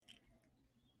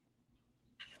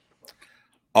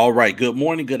All right. Good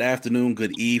morning, good afternoon,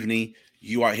 good evening.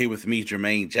 You are here with me,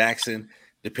 Jermaine Jackson.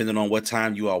 Depending on what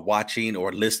time you are watching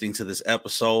or listening to this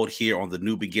episode here on the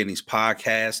New Beginnings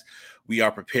podcast, we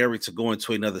are preparing to go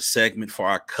into another segment for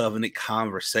our covenant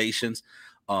conversations.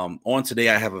 On today,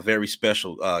 I have a very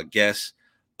special guest,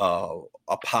 uh,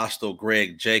 Apostle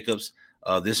Greg Jacobs.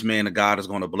 This man of God is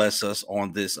going to bless us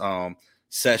on this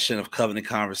session of covenant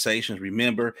conversations.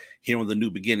 Remember, here on the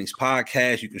New Beginnings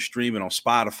podcast, you can stream it on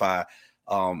Spotify,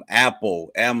 Apple,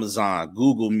 Amazon,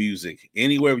 Google Music,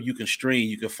 anywhere you can stream,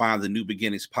 you can find the New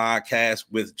Beginnings podcast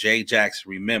with Jay Jackson.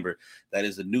 Remember, that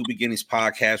is the New Beginnings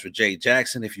podcast with Jay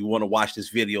Jackson. If you want to watch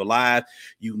this video live,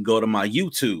 you can go to my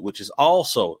YouTube, which is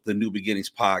also the New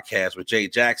Beginnings podcast with Jay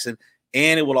Jackson,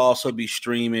 and it will also be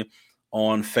streaming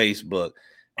on Facebook.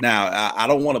 Now, I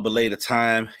don't want to belay the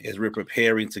time as we're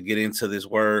preparing to get into this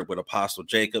word with Apostle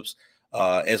Jacobs.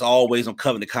 As always, on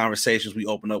Covenant Conversations, we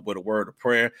open up with a word of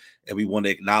prayer and we want to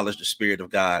acknowledge the Spirit of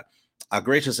God. Our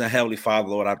gracious and heavenly Father,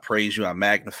 Lord, I praise you. I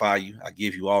magnify you. I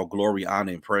give you all glory,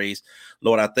 honor, and praise.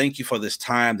 Lord, I thank you for this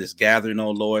time, this gathering,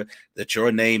 oh Lord, that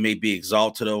your name may be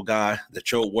exalted, oh God, that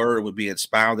your word would be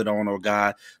expounded on, oh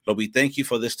God. Lord, we thank you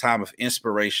for this time of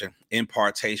inspiration,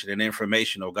 impartation, and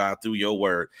information, oh God, through your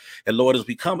word. And Lord, as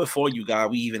we come before you,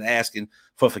 God, we even asking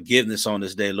for forgiveness on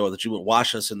this day, Lord, that you would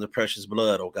wash us in the precious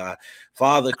blood, oh God.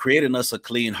 Father, create in us a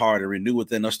clean heart and renew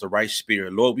within us the right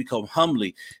spirit. Lord, we come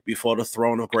humbly before the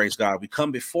throne of grace, God. We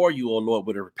come before you, oh Lord,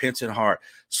 with a repentant heart.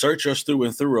 Search us through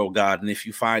and through, oh God. And if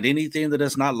you find anything that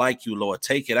is not like you, Lord,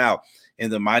 take it out in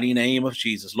the mighty name of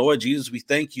Jesus. Lord Jesus, we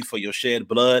thank you for your shed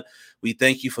blood. We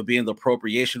thank you for being the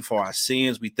appropriation for our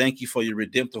sins. We thank you for your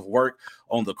redemptive work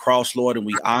on the cross, Lord, and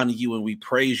we honor you and we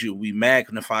praise you. We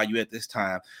magnify you at this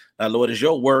time. Now, Lord, as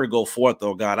your word go forth,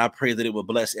 oh God, I pray that it will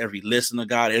bless every listener,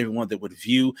 God, everyone that would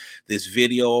view this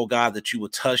video, oh God, that you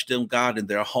would touch them, God, in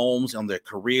their homes, on their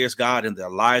careers, God, in their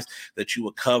lives, that you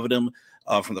would cover them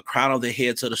from the crown of their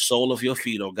head to the sole of your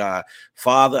feet, oh God.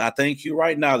 Father, I thank you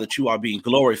right now that you are being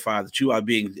glorified, that you are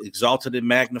being exalted and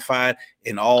magnified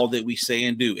in all that we say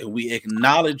and do. And we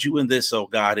acknowledge you in this, oh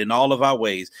God, in all of our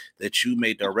ways, that you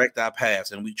may direct our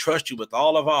paths. And we trust you with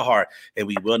all of our heart, and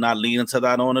we will not lean into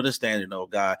thine own understanding, oh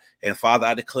God. And Father,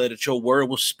 I declare that your word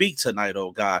will speak tonight,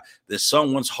 oh God, that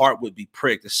someone's heart would be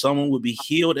pricked, that someone would be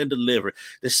healed and delivered,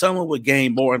 that someone would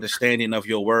gain more understanding of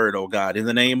your word, oh God. In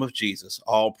the name of Jesus,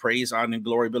 all praise, honor, and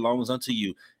glory belongs unto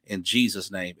you. In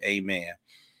Jesus' name, amen.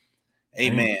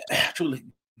 Amen. Truly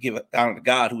give it honor to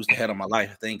God, who's the head of my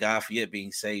life. Thank God for yet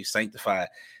being saved, sanctified,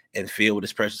 and filled with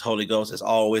his precious Holy Ghost. As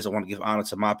always, I want to give honor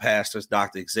to my pastors,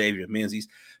 Dr. Xavier Menzies,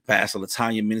 Pastor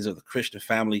Latanya Menzies of the Christian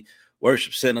Family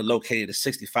Worship Center, located at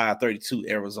 6532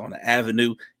 Arizona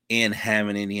Avenue in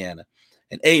Hammond, Indiana.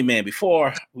 And amen.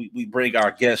 Before we bring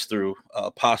our guest through,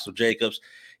 Apostle Jacobs,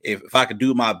 if I could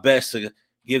do my best to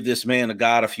give this man of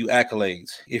God a few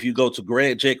accolades. If you go to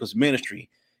Greg Jacobs Ministry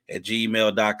at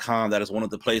gmail.com, that is one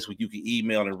of the places where you can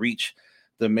email and reach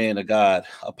the man of God.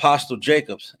 Apostle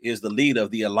Jacobs is the leader of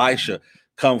the Elisha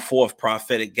Come Forth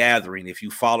Prophetic Gathering. If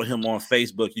you follow him on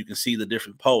Facebook, you can see the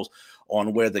different posts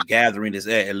on where the gathering is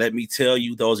at. And let me tell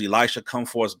you, those Elisha Come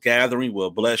Forth gathering will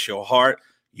bless your heart.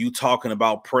 You talking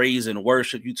about praise and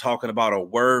worship, you talking about a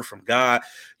word from God,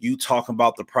 you talking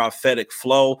about the prophetic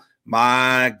flow.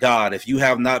 My God, if you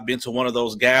have not been to one of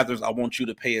those gatherings, I want you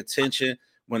to pay attention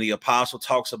when the apostle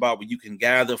talks about where you can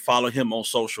gather. Follow him on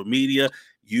social media.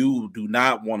 You do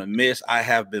not want to miss. I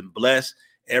have been blessed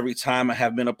every time I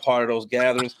have been a part of those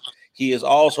gatherings. He is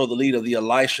also the leader of the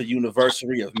Elisha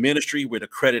University of Ministry with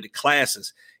accredited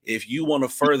classes. If you want to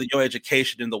further your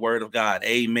education in the word of God,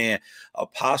 amen.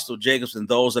 Apostle Jacobs and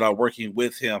those that are working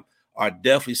with him are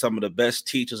definitely some of the best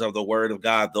teachers of the word of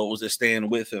God, those that stand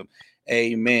with him.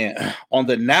 Amen. On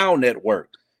the Now Network,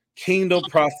 Kingdom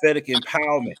Prophetic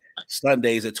Empowerment,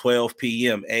 Sundays at 12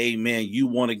 p.m. Amen. You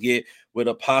want to get with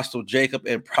Apostle Jacob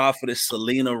and Prophetess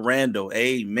Selena Randall.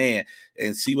 Amen.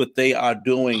 And see what they are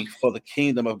doing for the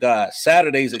kingdom of God.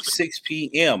 Saturdays at 6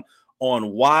 p.m. on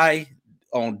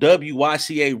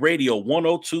WYCA Radio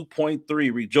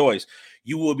 102.3. Rejoice.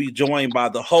 You will be joined by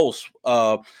the host,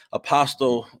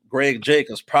 Apostle Greg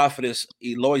Jacobs, Prophetess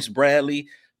Eloise Bradley,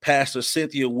 Pastor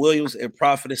Cynthia Williams, and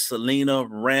Prophetess Selena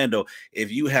Randall.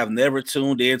 If you have never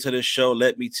tuned into this show,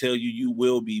 let me tell you, you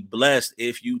will be blessed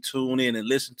if you tune in and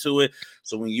listen to it.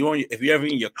 So when if you're ever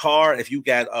in your car, if you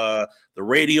got the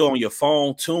radio on your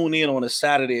phone, tune in on a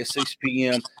Saturday at 6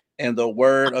 p.m. and the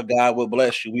word of God will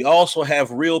bless you. We also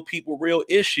have Real People, Real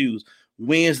Issues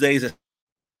Wednesdays at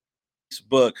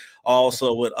Facebook,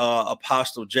 also with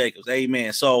Apostle Jacobs.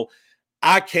 Amen. So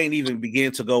I can't even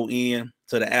begin to go in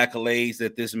to the accolades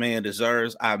that this man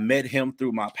deserves. I met him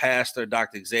through my pastor,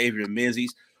 Dr. Xavier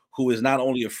Menzies, who is not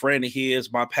only a friend of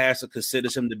his, my pastor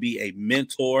considers him to be a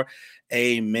mentor.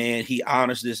 Amen. He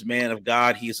honors this man of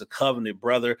God. He is a covenant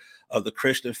brother of the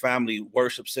Christian Family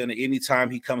Worship Center. Anytime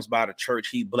he comes by the church,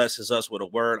 he blesses us with a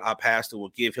word. Our pastor will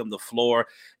give him the floor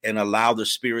and allow the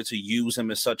Spirit to use him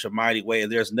in such a mighty way.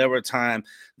 And there's never a time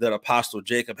that Apostle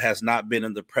Jacob has not been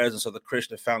in the presence of the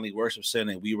Christian Family Worship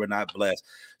Center and we were not blessed.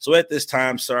 So at this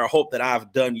time, sir, I hope that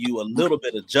I've done you a little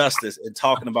bit of justice in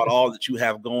talking about all that you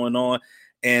have going on.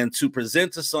 And to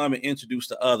present to some and introduce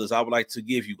to others, I would like to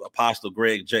give you Apostle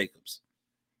Greg Jacobs.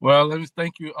 Well, let me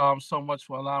thank you so much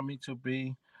for allowing me to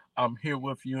be here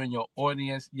with you and your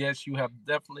audience. Yes, you have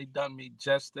definitely done me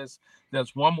justice.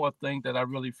 There's one more thing that I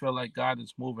really feel like God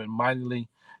is moving mightily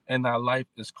in our life.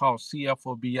 It's called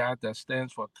CFOBI, that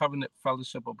stands for Covenant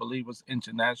Fellowship of Believers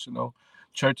International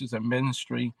Churches and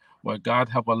Ministry, where God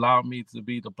have allowed me to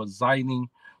be the presiding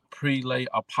prelate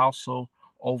apostle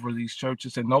over these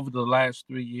churches. And over the last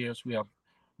 3 years, we have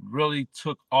really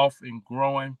took off and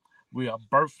growing. We are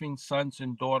birthing sons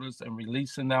and daughters and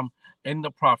releasing them in the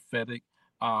prophetic,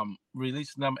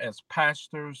 releasing them as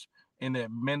pastors in their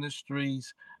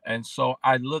ministries. And so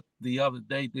I looked the other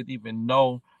day, didn't even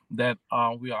know that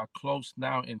we are close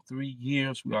now in 3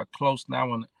 years. We are close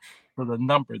now to the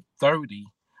number 30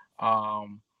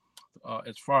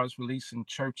 as far as releasing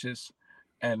churches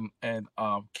and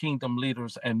kingdom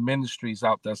leaders and ministries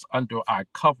out that's under our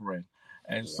covering.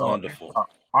 And so Wonderful.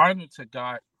 honor to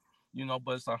God,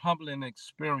 but it's a humbling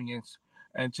experience.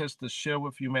 And just to share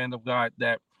with you, man of God,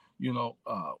 that,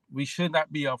 we should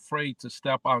not be afraid to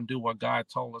step out and do what God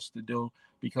told us to do,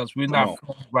 because we're not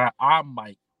by our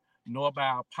might, nor by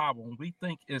our power. When we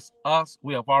think it's us,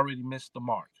 we have already missed the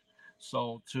mark.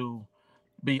 So to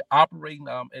be operating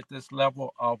at this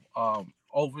level of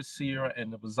overseer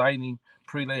and the presiding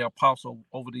prelate apostle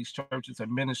over these churches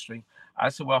and ministry, I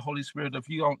said, well, Holy Spirit, if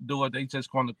you don't do it, they just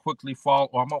going to quickly fall,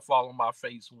 or I'm going to fall on my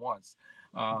face once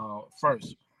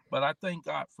first. But I thank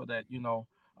God for that,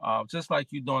 just like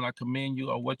you're doing, I commend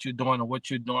you on what you're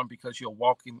doing because you're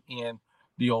walking in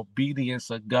the obedience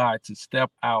of God to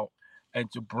step out and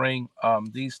to bring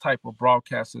these type of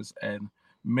broadcasters and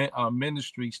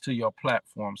ministries to your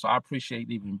platform. So I appreciate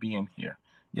even being here.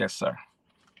 Yes, sir.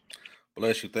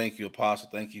 Bless you. Thank you, Apostle.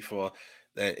 Thank you for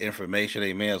that information.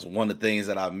 Amen. It's one of the things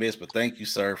that I missed, but thank you,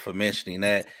 sir, for mentioning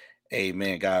that.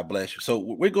 Amen. God bless you. So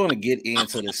we're going to get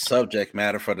into the subject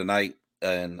matter for tonight.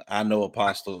 And I know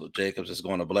Apostle Jacobs is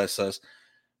going to bless us.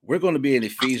 We're going to be in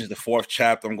Ephesians, the 4th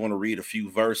chapter. I'm going to read a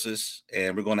few verses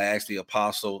and we're going to ask the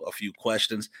apostle a few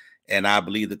questions. And I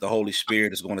believe that the Holy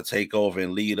Spirit is going to take over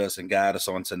and lead us and guide us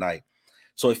on tonight.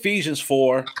 So Ephesians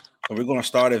 4, and we're going to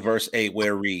start at verse 8,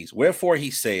 where it reads, wherefore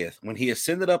he saith, when he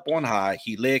ascended up on high,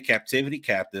 he led captivity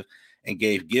captive and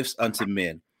gave gifts unto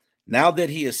men. Now that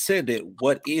he ascended,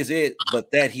 what is it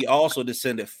but that he also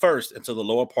descended first into the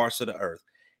lower parts of the earth?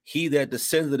 He that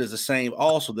descended is the same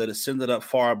also that ascended up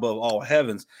far above all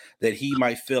heavens, that he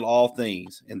might fill all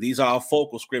things. And these are our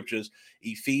focal scriptures,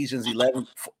 Ephesians 11,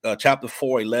 chapter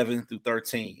 4, 11 through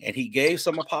 13. And he gave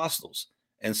some apostles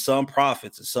and some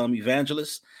prophets and some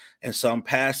evangelists and some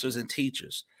pastors and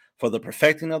teachers for the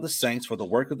perfecting of the saints, for the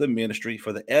work of the ministry,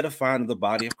 for the edifying of the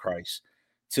body of Christ,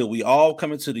 till we all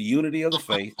come into the unity of the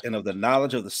faith and of the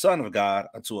knowledge of the Son of God,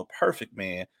 unto a perfect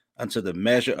man, unto the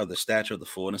measure of the stature of the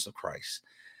fullness of Christ.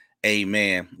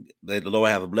 Amen. May the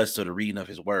Lord have a blessed to the reading of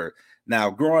his word.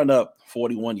 Now, growing up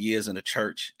 41 years in the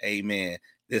church, amen,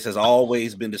 this has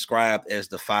always been described as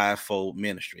the fivefold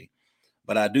ministry.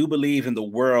 But I do believe in the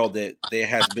world that there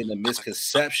has been a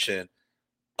misconception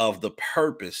of the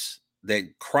purpose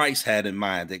that Christ had in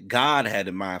mind, that God had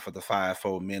in mind for the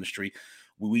fivefold ministry.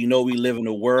 We know we live in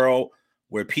a world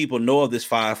where people know of this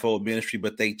fivefold ministry,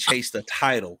 but they chase the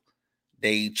title,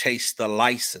 they chase the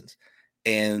license.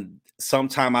 And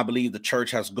sometimes I believe the church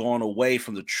has gone away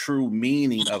from the true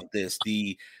meaning of this,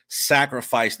 the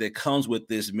sacrifice that comes with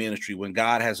this ministry when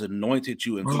God has anointed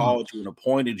you and called you and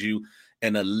appointed you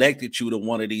and elected you to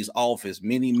one of these offices.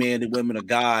 Many men and women of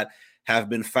God have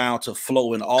been found to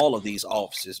flow in all of these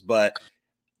offices, but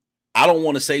I don't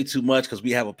want to say too much because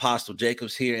we have Apostle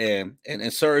Jacobs here.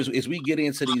 And sir, as we get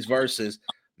into these verses,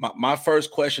 my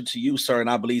first question to you, sir, and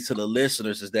I believe to the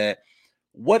listeners, is that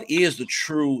what is the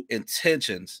true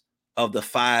intentions of the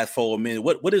fivefold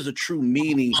ministry? What is the true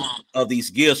meaning of these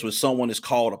gifts when someone is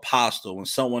called apostle, when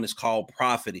someone is called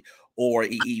prophet or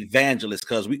evangelist?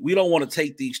 Because we don't want to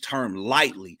take these terms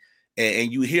lightly.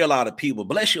 And you hear a lot of people,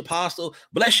 bless your apostle,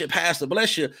 bless your pastor,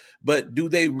 bless you. But do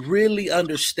they really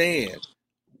understand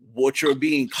what you're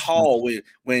being called with,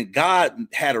 when God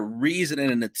had a reason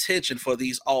and an intention for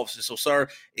these offices. So, sir,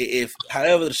 if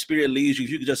however the Spirit leads you,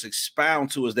 if you could just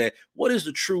expound to us that, what is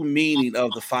the true meaning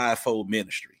of the fivefold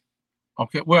ministry?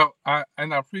 Okay, well, I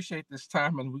appreciate this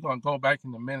time, and we're gonna go back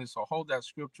in a minute. So hold that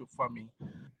scripture for me,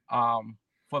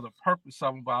 for the purpose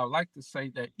of it. But I'd like to say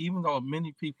that even though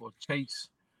many people chase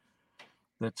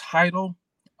the title,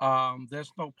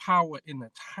 there's no power in the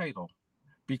title,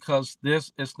 because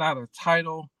this is not a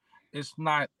title, it's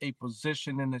not a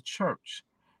position in the church.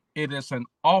 It is an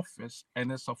office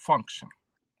and it's a function.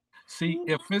 See,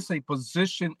 if it's a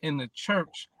position in the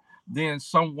church, then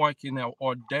someone can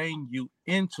ordain you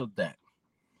into that.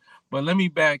 But let me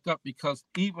back up, because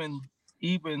even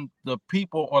the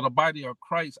people or the body of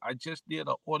Christ, I just did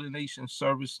an ordination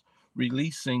service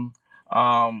releasing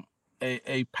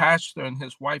a pastor and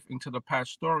his wife into the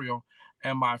pastoral.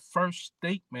 And my first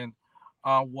statement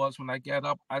was, when I got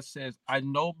up, I said, I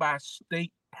know by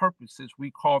state purposes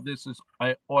we call this as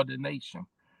an ordination,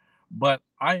 but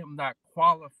I am not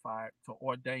qualified to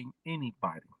ordain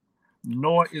anybody,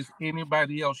 nor is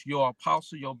anybody else. Your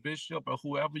apostle, your bishop, or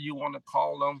whoever you want to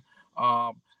call them.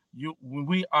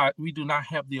 We do not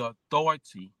have the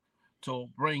authority to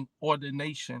bring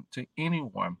ordination to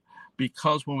anyone,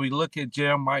 because when we look at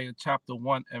Jeremiah chapter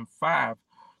 1 and 5,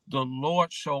 the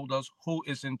Lord showed us who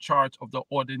is in charge of the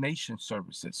ordination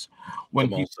services. When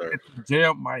he said to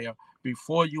Jeremiah,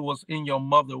 before you was in your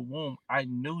mother womb, I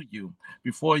knew you.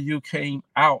 Before you came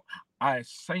out, I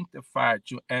sanctified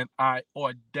you, and I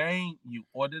ordained you,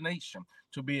 ordination,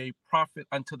 to be a prophet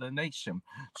unto the nation.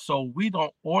 So we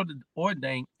don't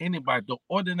ordain anybody. The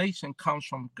ordination comes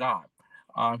from God.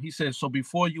 He says, so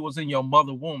before you was in your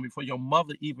mother womb, before your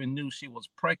mother even knew she was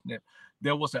pregnant,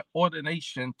 there was an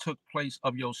ordination took place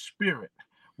of your spirit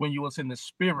when you was in the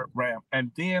spirit realm.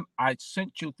 And then I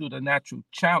sent you through the natural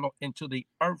channel into the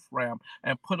earth realm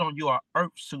and put on you an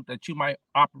earth suit that you might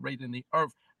operate in the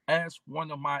earth as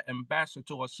one of my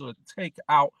ambassadors to take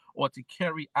out or to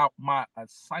carry out my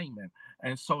assignment.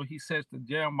 And so he says to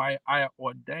Jeremiah, I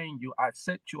ordained you, I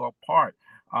set you apart,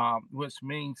 which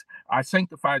means I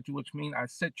sanctified you, which means I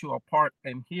set you apart.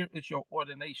 And here is your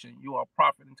ordination. You are a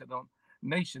prophet into the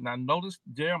nation. Now notice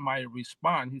Jeremiah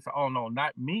respond. He said, oh no,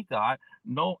 not me, God.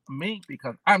 No, me,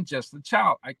 because I'm just a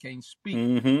child. I can't speak.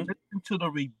 Listen to the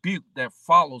rebuke that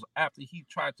follows after he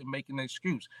tried to make an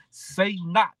excuse. Say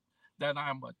not that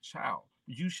I'm a child.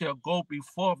 You shall go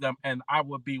before them, and I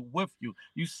will be with you.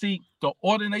 You see, the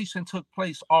ordination took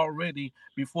place already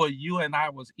before you and I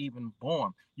was even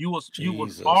born. You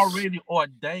was already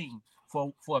ordained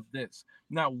for this.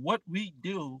 Now, what we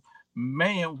do,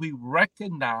 man, we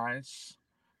recognize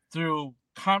through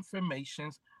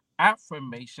confirmations,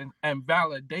 affirmation, and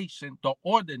validation the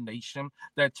ordination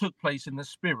that took place in the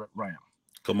spirit realm.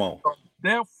 Come on. So,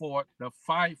 therefore, the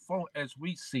fivefold, as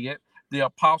we see it, the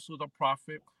apostle, the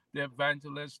prophet, the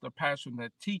evangelist, the pastor, and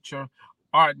the teacher,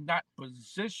 are not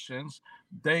positions.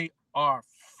 They are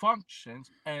functions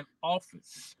and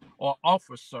office or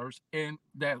officers in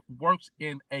that works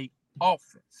in a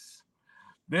office.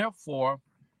 Therefore,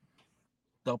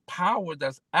 the power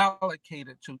that's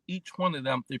allocated to each one of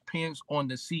them depends on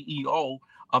the CEO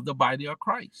of the body of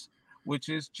Christ, which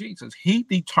is Jesus. He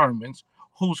determines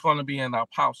who's going to be an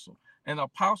apostle. An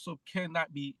apostle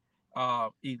cannot be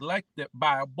elected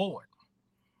by a board.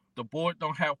 The board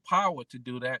don't have power to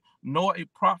do that, nor a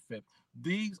prophet.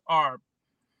 These are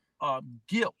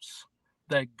gifts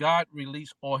that God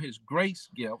released, or his grace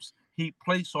gifts he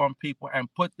placed on people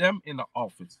and put them in the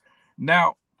office.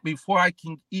 Now, before I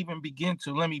can even begin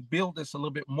to, let me build this a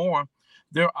little bit more.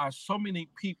 There are so many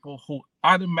people who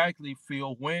automatically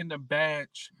feel wearing the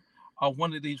badge of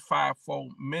one of these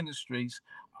fivefold ministries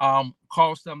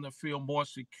cause them to feel more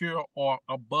secure or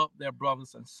above their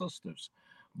brothers and sisters.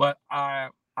 But I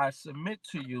submit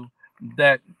to you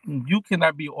that you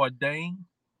cannot be ordained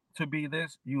to be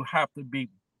this. You have to be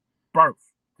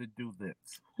birthed to do this.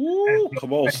 Ooh,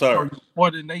 come on, sir. So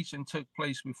ordination took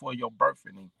place before your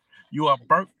birthing. You are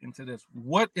birthed into this.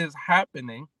 What is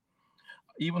happening,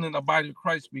 even in the body of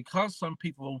Christ, because some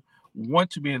people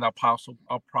want to be an apostle,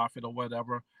 a prophet, or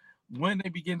whatever, when they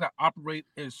begin to operate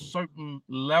at certain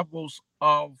levels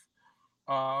of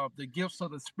the gifts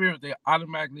of the Spirit, they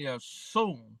automatically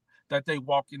assume that they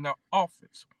walk in the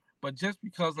office. But just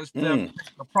because let's the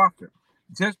prophet,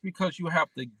 just because you have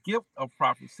the gift of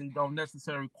prophecy, don't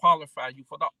necessarily qualify you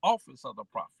for the office of the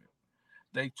prophet.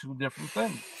 They two different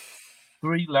things.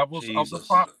 3 levels of the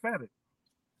prophetic.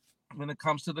 When it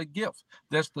comes to the gift,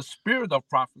 there's the spirit of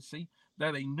prophecy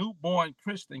that a newborn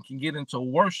Christian can get into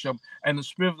worship, and the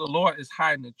Spirit of the Lord is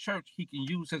high in the church. He can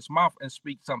use his mouth and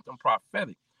speak something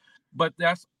prophetic. but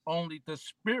that's only the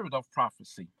spirit of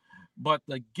prophecy. But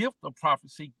the gift of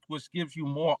prophecy, which gives you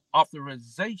more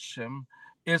authorization,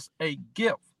 is a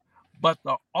gift. But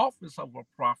the office of a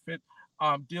prophet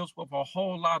deals with a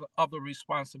whole lot of other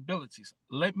responsibilities.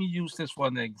 Let me use this for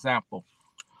an example.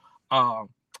 Uh,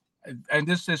 and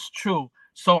this is true.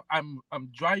 So I'm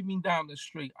driving down the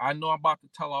street. I know I'm about to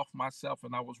tell off myself,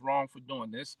 and I was wrong for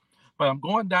doing this, but I'm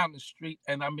going down the street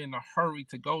and I'm in a hurry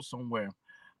to go somewhere.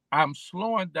 I'm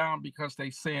slowing down because they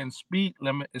saying speed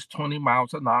limit is 20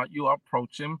 miles an hour. You're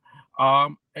approaching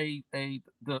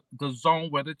the zone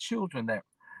where the children at.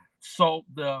 So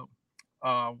the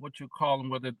what you call them,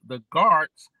 where the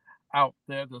guards out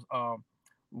there,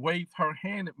 waved her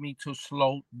hand at me to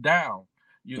slow down.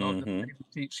 You know, Mm-hmm.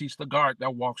 she's the guard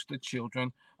that walks the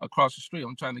children across the street.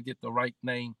 I'm trying to get the right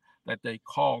name that they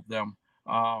call them.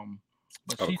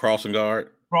 But Oh, she's crossing guard.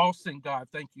 crossing guard.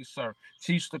 Thank you, sir.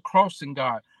 She's the crossing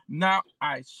guard. Now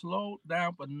I slowed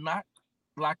down, but not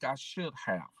like I should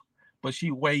have. But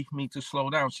she waved me to slow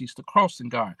down. She's the crossing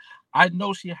guard. I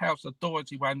know she has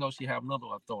authority, but I know she have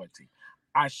little authority.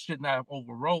 I should not have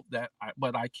overrode that,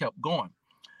 but I kept going.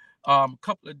 A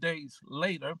couple of days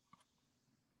later,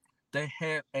 they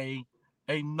had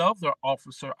another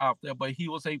officer out there, but he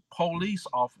was a police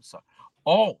officer.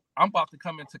 Oh, I'm about to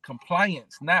come into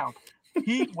compliance now.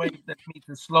 He waved at me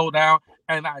to slow down,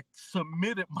 and I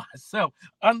submitted myself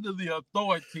under the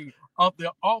authority of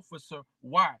the officer.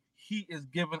 Why? He is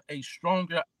given a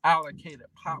stronger allocated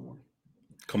power.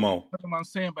 Come on. What am I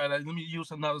saying by that? Let me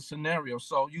use another scenario.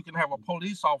 So you can have a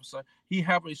police officer, he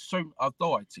have a certain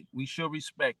authority. We should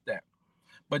respect that.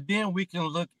 But then we can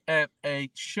look at a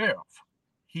sheriff.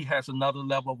 He has another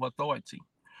level of authority.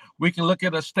 We can look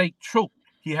at a state troop.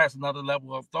 He has another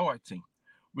level of authority.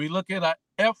 We look at an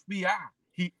FBI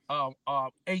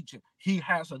agent. He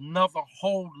has another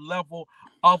whole level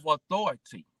of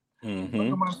authority.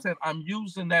 Mm-hmm. I'm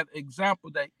using that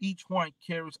example that each one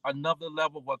carries another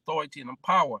level of authority and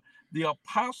power. The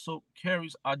apostle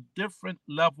carries a different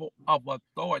level of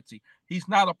authority. He's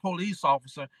not a police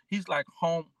officer. He's like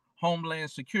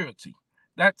Homeland Security,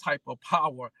 that type of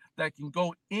power that can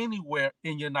go anywhere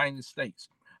in the United States.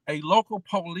 A local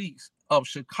police of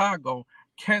Chicago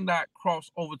cannot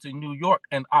cross over to New York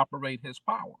and operate his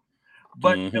power.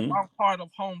 But if Mm-hmm. I'm part of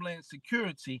Homeland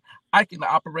Security, I can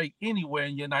operate anywhere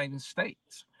in the United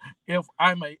States. If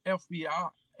I'm a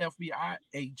FBI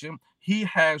agent, he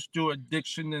has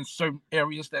jurisdiction in certain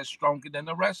areas that's stronger than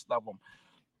the rest of them.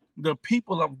 The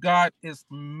people of God is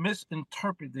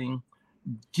misinterpreting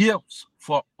gifts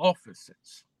for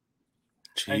offices.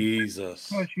 And Jesus.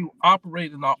 because you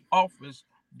operate in an office,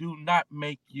 do not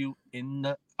make you in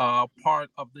the part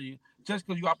of the. Just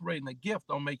because you operate in a gift,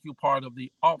 don't make you part of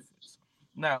the office.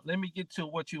 Now, let me get to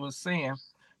what you were saying,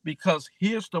 because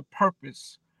here's the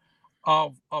purpose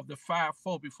of the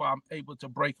fivefold before I'm able to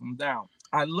break them down.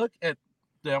 I look at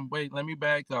them. Wait, let me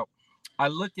back up. I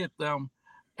look at them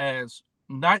as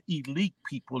not elite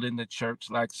people in the church,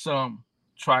 like some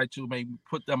try to maybe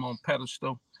put them on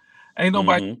pedestal. Ain't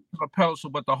nobody Mm-hmm. on a pedestal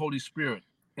but the Holy Spirit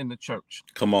in the church.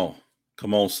 Come on.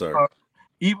 Come on, sir. Uh,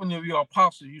 Even if you're an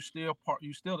apostle, you still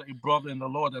a brother in the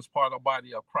Lord that's part of the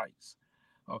body of Christ.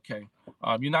 Okay,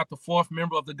 you're not the fourth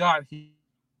member of the Godhead.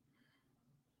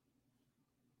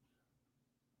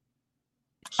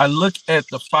 I look at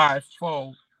the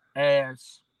fivefold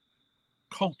as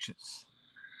coaches.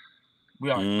 We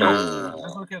are coaches.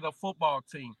 Let's look at a football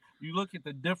team. You look at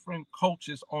the different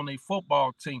coaches on a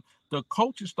football team. The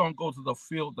coaches don't go to the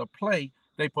field to play;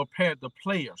 they prepare the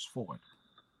players for it.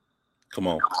 Come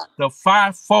on. The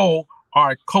fivefold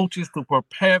are coaches to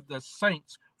prepare the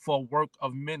saints for work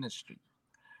of ministry.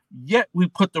 Yet we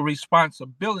put the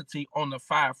responsibility on the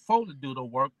fivefold to do the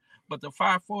work, but the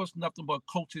fivefold is nothing but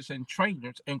coaches and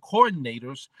trainers and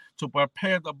coordinators to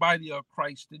prepare the body of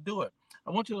Christ to do it.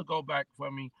 I want you to go back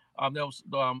for me. There was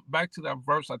back to that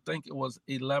verse. I think it was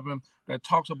 11 that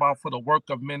talks about for the work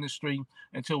of ministry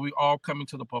until we all come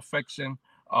into the perfection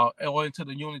or into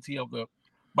the unity of the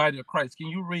body of Christ. Can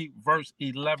you read verse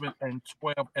 11 and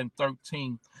 12 and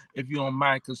 13 if you don't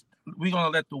mind? Because we're going to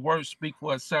let the word speak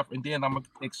for itself, and then I'm going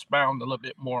to expound a little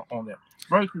bit more on it.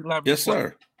 Verse 11, Yes, 12,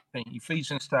 sir.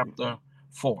 Ephesians chapter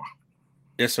 4.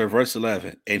 Yes, sir. Verse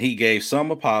 11. And he gave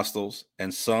some apostles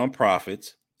and some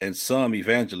prophets and some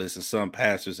evangelists and some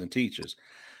pastors and teachers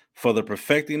for the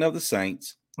perfecting of the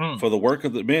saints, for the work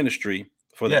of the ministry,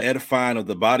 for the edifying of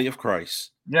the body of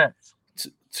Christ. Yes.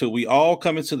 Till we all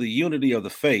come into the unity of the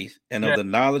faith and of the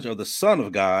knowledge of the Son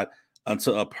of God,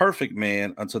 unto a perfect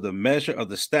man, unto the measure of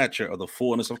the stature of the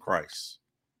fullness of Christ.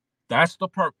 That's the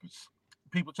purpose.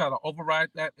 People try to override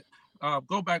that.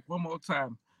 Go back one more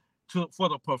time for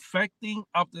the perfecting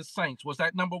of the saints. Was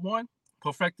that number one?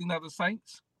 Perfecting of the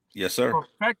saints? Yes, sir.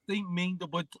 Perfecting means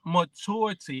the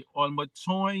maturity or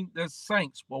maturing the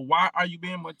saints. Well, why are you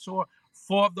being mature?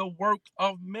 For the work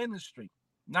of ministry,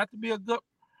 not to be a good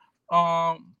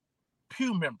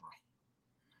pew member.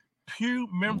 Pew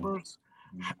members,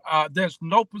 there's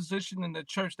no position in the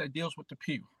church that deals with the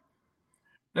pew.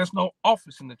 There's no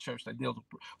office in the church that deals with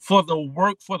for the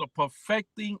work, for the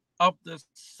perfecting of the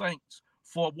saints.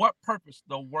 For what purpose?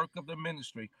 The work of the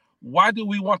ministry. Why do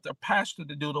we want the pastor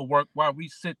to do the work while we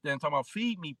sit there and talk about,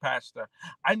 feed me, pastor?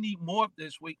 I need more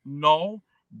this week. No,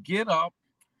 get up,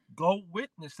 go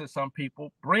witness to some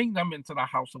people, bring them into the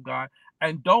house of God,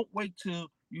 and don't wait till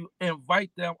you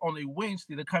invite them on a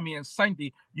Wednesday to come in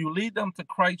Sunday. You lead them to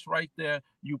Christ right there.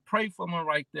 You pray for them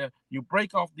right there. You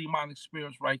break off demonic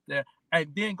spirits right there, and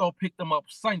then go pick them up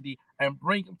Sunday and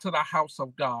bring them to the house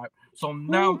of God. So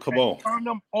now turn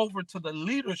them over to the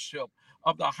leadership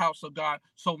of the house of God.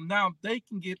 So now they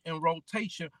can get in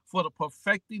rotation for the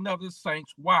perfecting of the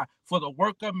saints. Why? For the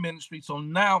work of ministry. So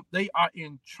now they are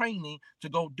in training to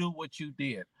go do what you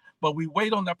did. But we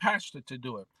wait on the pastor to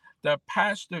do it. The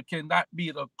pastor cannot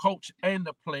be the coach and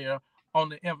the player on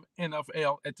the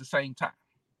NFL at the same time.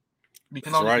 We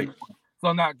can only do one.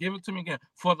 So now give it to me again.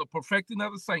 For the perfecting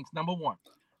of the saints, number one.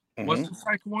 What's the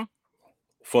second one?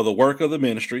 For the work of the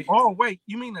ministry. Oh, wait.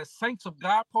 You mean the saints of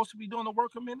God supposed to be doing the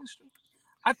work of ministry?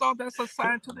 I thought that's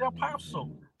assigned to the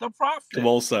apostle, the prophet. Come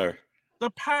on, sir.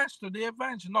 The pastor, the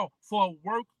evangelist. No, for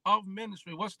work of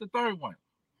ministry. What's the third one?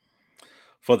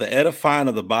 For the edifying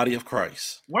of the body of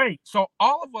Christ. Wait, so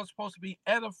all of us are supposed to be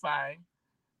edifying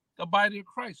the body of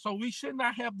Christ. So we should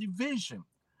not have division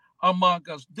among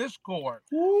us, discord,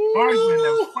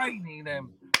 arguing and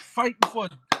fighting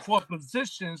for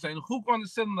positions, and who's going to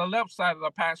sit on the left side of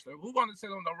the pastor, who's going to sit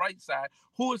on the right side,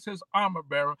 who is his armor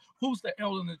bearer, who's the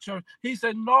elder in the church. He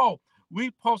said, no,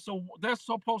 there's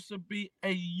supposed to be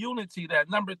a unity there.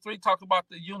 Number 3, talk about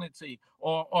the unity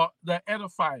or the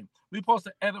edifying. We're supposed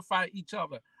to edify each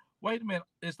other. Wait a minute,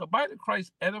 is the body of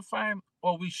Christ edifying,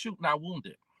 or we shooting our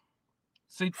wounded?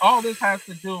 See, all this has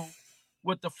to do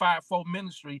with the fivefold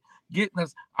ministry getting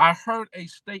us. I heard a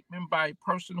statement by a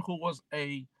person who was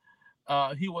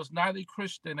he was not a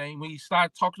Christian, and when he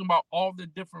started talking about all the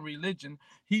different religions,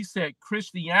 he said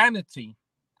Christianity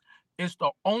is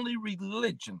the only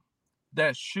religion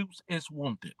that shoots its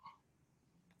wounded.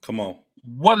 Come on.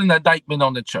 What an indictment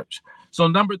on the church. So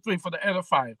number 3 for the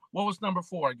edifying. What was number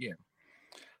 4 again?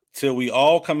 Till we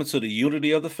all come into the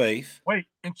unity of the faith. Wait,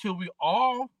 until we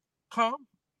all come.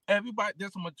 Everybody,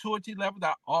 there's a maturity level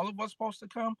that all of us supposed to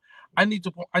come. I need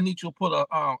you to put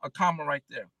a comma right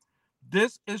there.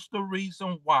 This is the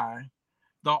reason why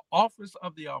the office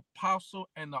of the apostle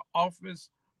and the office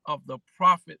of the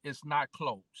prophet is not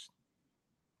closed.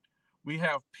 We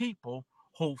have people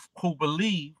who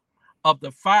believe of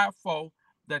the fivefold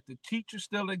that the teacher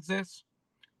still exists,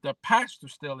 the pastor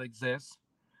still exists,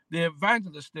 the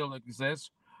evangelist still exists,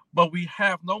 but we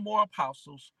have no more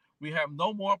apostles, we have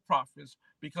no more prophets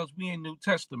because we in New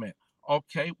Testament.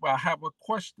 Okay, well, I have a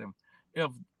question.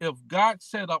 If God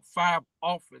set up 5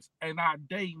 offices and our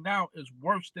day now is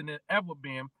worse than it ever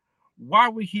been, why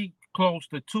would he close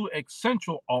the 2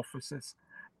 essential offices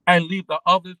and leave the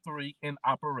other 3 in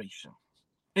operation?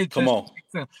 Come on.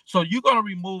 So you're going to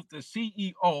remove the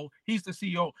CEO. He's the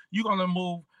CEO. You're going to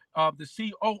move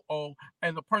the COO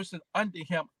and the person under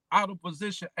him out of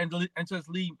position and just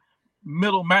leave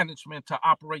middle management to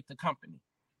operate the company.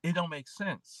 It don't make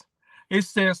sense. It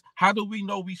says, how do we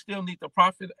know we still need the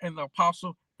prophet and the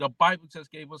apostle? The Bible just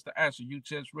gave us the answer. You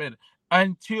just read it.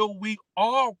 Until we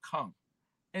all come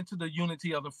into the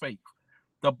unity of the faith.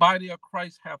 The body of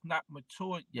Christ have not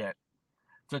matured yet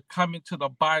to come into the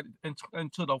body,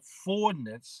 into the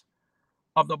fullness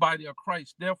of the body of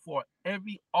Christ. Therefore,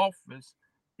 every office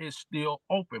is still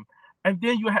open. And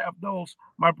then you have those,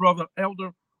 my brother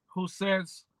elder, who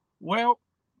says, well,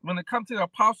 when it comes to the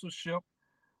apostleship,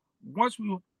 once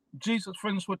Jesus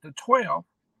finished with the 12,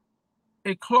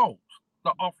 it closed.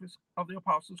 The office of the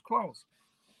apostles closed.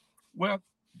 Well,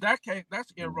 that's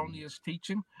erroneous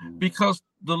teaching, because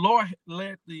the Lord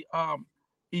led the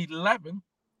 11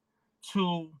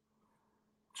 to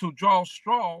draw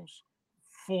straws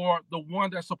for the one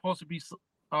that's supposed to be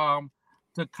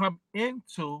to come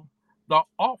into the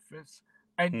office,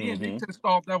 and then they just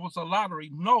thought that was a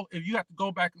lottery. No, if you have to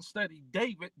go back and study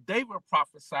David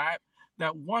prophesied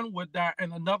that one would die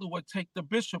and another would take the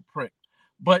bishopric,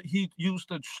 but he used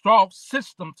the straw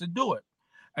system to do it.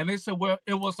 And they said, well,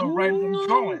 it was a random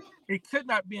drawing. It could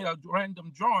not be a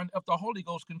random drawing if the Holy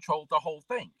Ghost controlled the whole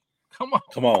thing. Come on.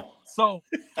 Come on. So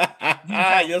you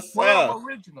have Yes, 12 sir.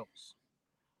 originals.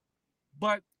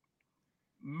 But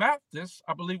Matthias,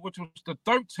 I believe, which was the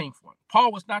 13th one.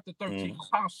 Paul was not the 13th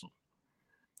apostle.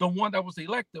 The one that was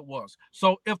elected was.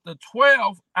 So if the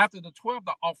 12, after the 12,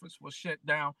 the office was shut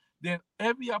down, then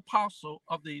every apostle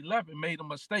of the 11 made a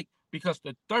mistake because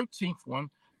the 13th one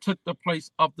took the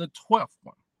place of the 12th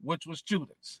one, which was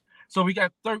Judas. So we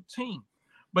got 13.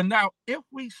 But now, if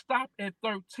we stop at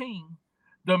 13,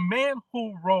 the man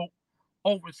who wrote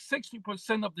over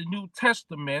 60% of the New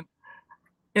Testament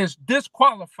is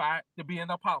disqualified to be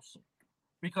an apostle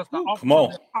because the office Come of on.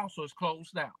 the apostle is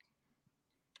closed down.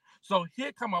 So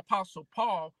here come Apostle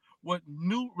Paul with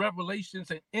new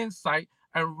revelations and insight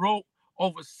and wrote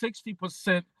over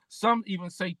 60%, some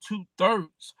even say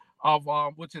 2/3 of,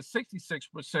 which is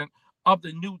 66% of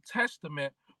the New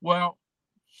Testament. Well,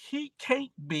 he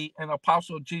can't be an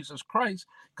apostle of Jesus Christ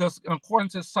because according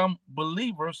to some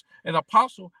believers, an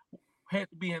apostle had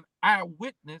to be an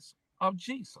eyewitness of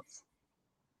Jesus.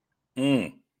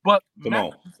 But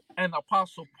Matthew and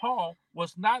Apostle Paul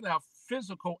was not a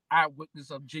physical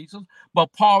eyewitness of Jesus,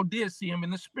 but Paul did see him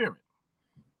in the spirit.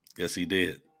 Yes, he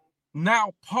did.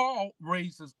 Now Paul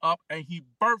raises up and he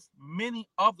birthed many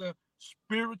other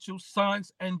spiritual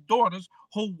sons and daughters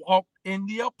who walked in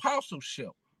the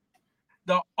apostleship.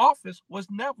 The office was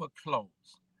never closed.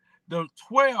 The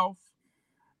 12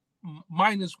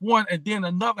 minus one, and then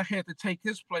another had to take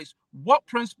his place. What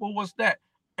principle was that?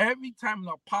 Every time an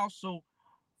apostle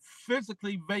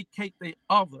physically vacate their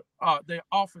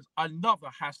office, another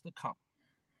has to come.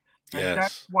 Yes. And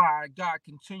that's why God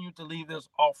continued to leave this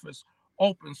office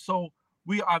open. So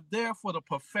we are there for the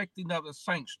perfecting of the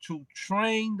saints, to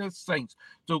train the saints,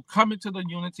 to come into the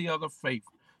unity of the faith,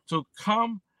 to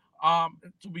come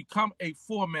to become a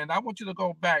foreman. I want you to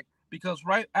go back because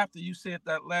right after you said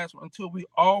that last one, until we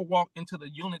all walk into the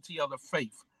unity of the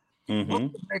faith.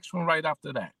 What's the next one right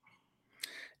after that?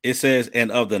 It says,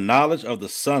 and of the knowledge of the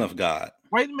Son of God.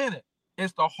 Wait a minute.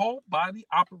 Is the whole body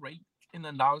operate in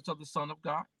the knowledge of the Son of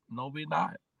God? No, we're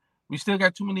not. We still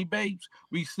got too many babes.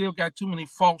 We still got too many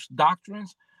false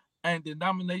doctrines and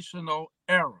denominational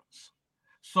errors.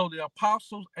 So the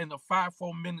apostles and the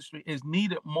fivefold ministry is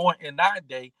needed more in our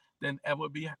day than ever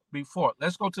before.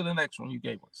 Let's go to the next one you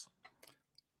gave us.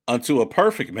 Unto a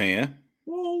perfect man.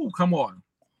 Ooh, come on.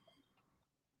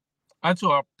 Unto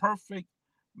a perfect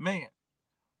man.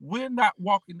 We're not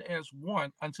walking as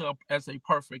one as a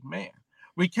perfect man.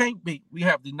 We can't be. We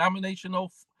have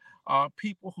denominational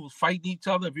people who fight each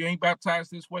other. If you ain't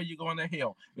baptized this way, you're going to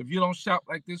hell. If you don't shout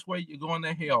like this way, you're going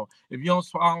to hell. If you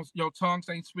don't, your tongues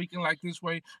ain't speaking like this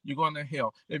way, you're going to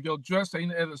hell. If your dress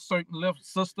ain't at a certain level,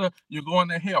 sister, you're going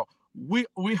to hell.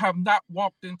 We have not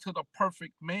walked into the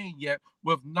perfect man yet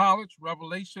with knowledge,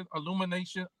 revelation,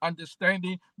 illumination,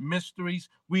 understanding, mysteries.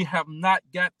 We have not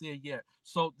got there yet.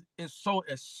 So it's so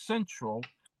essential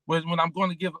when I'm going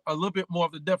to give a little bit more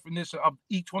of the definition of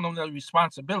each one of the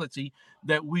responsibility,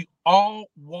 that we all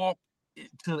walk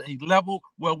to a level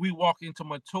where we walk into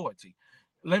maturity.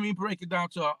 Let me break it down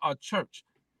to a church.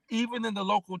 Even in the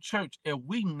local church, if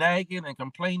we nagging and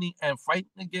complaining and fighting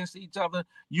against each other,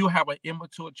 you have an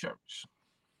immature church.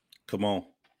 Come on.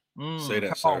 Say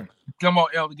that, sir. Come on,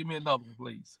 Elder. Give me another one,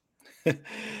 please. And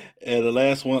the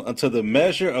last one, unto the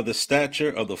measure of the stature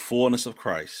of the fullness of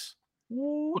Christ.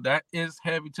 Ooh, that is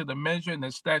heavy, to the measure and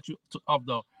the stature of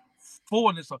the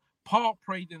fullness of. Paul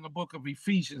prayed in the book of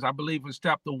Ephesians, I believe it's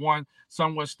chapter 1,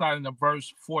 somewhere starting at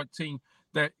verse 14,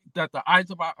 that the eyes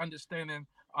of our understanding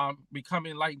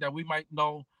becoming like that we might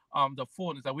know the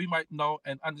fullness, that we might know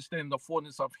and understand the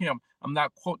fullness of him. I'm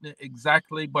not quoting it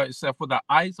exactly, but it said, for the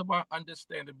eyes of our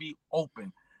understanding be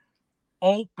open.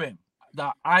 Open.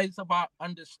 The eyes of our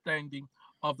understanding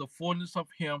of the fullness of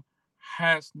him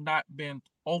has not been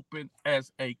open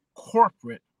as a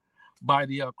corporate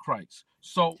body of Christ.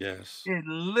 So yes, it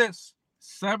lists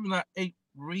 7 or 8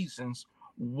 reasons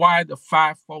why the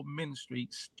fivefold ministry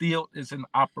still is in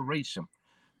operation.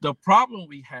 The problem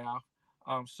we have,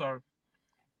 sir,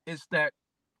 is that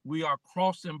we are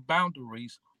crossing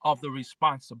boundaries of the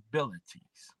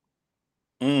responsibilities.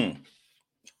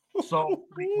 So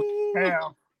we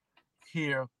have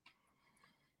here,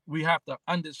 we have to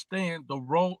understand the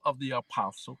role of the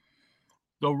apostle,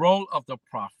 the role of the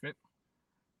prophet,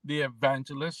 the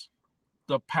evangelist,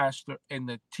 the pastor, and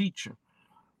the teacher.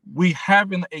 We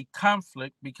having a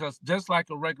conflict because just like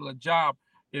a regular job,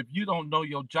 if you don't know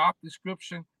your job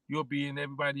description, you'll be in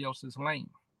everybody else's lane.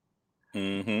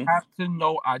 We have to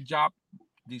know our job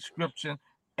description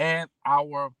and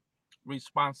our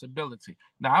responsibility.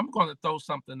 Now, I'm going to throw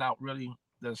something out really.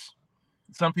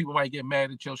 Some people might get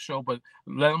mad at your show, but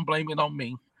let them blame it on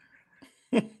me.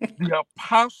 The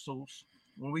apostles,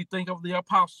 when we think of the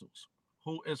apostles,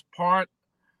 who is part,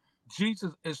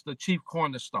 Jesus is the chief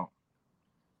cornerstone.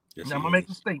 Yes, Now, he I'm going to make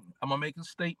a is. statement. I'm going to make a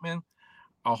statement.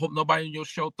 I hope nobody in your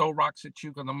show throw rocks at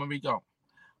you because I'm going to be gone.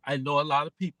 I know a lot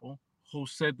of people who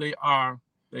said they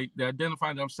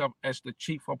identify themselves as the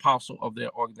chief apostle of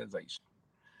their organization.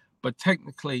 But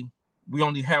technically, we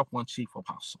only have one chief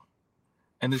apostle,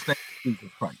 and his name is Jesus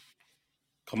Christ.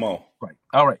 Come on. Right.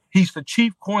 All right. He's the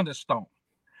chief cornerstone.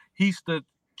 He's the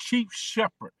chief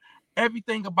shepherd.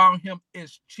 Everything about him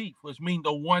is chief, which means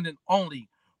the one and only.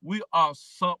 We are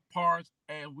subparts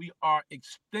and we are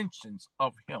extensions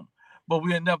of him. But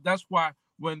we are never. That's why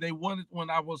when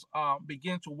I was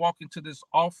began to walk into this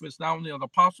office, not only of the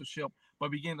apostleship,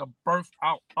 but began to birth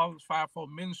out of the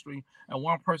fivefold ministry, and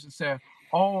one person said,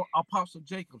 "Oh, Apostle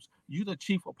Jacobs, you the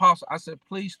chief apostle." I said,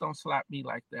 "Please don't slap me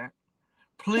like that.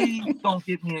 Please don't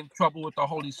get me in trouble with the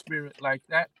Holy Spirit like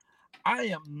that. I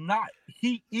am not.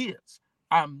 He is.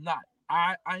 I'm not.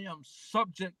 I am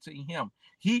subject to him.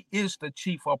 He is the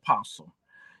chief apostle.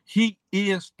 He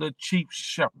is the chief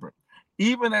shepherd.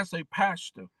 Even as a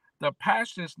pastor, the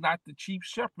pastor is not the chief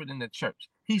shepherd in the church.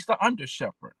 He's the under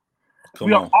shepherd.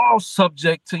 We Come are on. all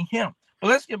subject to him. But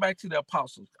let's get back to the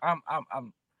apostles. I'm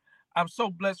so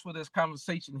blessed for this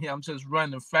conversation here. I'm just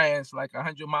running fast, like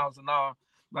 100 miles an hour,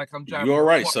 like I'm You driving all a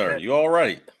right, sir? Corvette. You all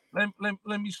right?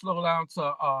 Let me slow down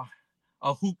to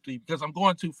a hoopty because I'm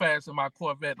going too fast in my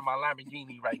Corvette and my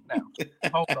Lamborghini right now.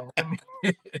 Hold on,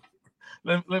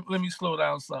 let me slow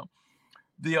down some.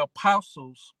 The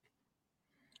apostles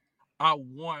are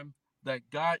one that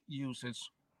God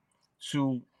uses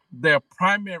to their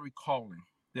primary calling.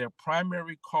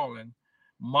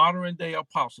 Modern day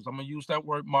apostles. I'm gonna use that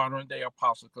word modern day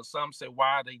apostles because some say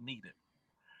why are they needed.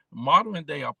 Modern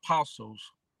day apostles,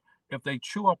 if they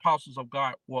true apostles of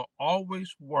God, will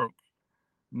always work.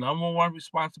 Number one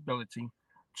responsibility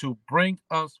to bring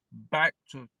us back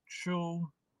to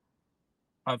true,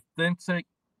 authentic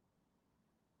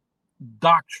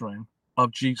doctrine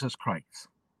of Jesus Christ.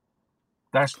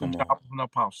 That's the Come job on. of an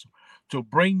apostle, to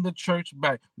bring the church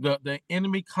back. The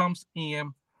enemy comes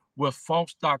in with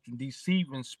false doctrine,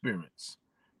 deceiving spirits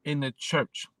in the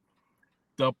church.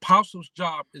 The apostle's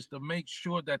job is to make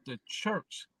sure that the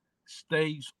church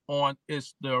stays on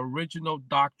the original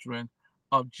doctrine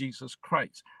of Jesus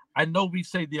Christ. I know we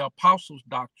say the apostles'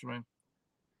 doctrine,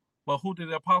 but who did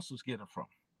the apostles get it from?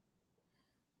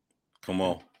 Come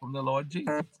on. From the Lord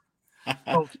Jesus.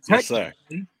 So Yes, sir.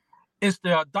 technically, it's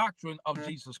the doctrine of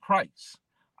Jesus Christ.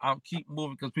 I'll keep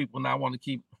moving because people now want to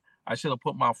keep. I should have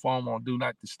put my phone on do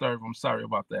not disturb. I'm sorry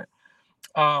about that.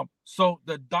 So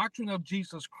the doctrine of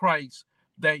Jesus Christ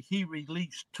that he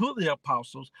released to the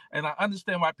apostles, and I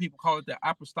understand why people call it the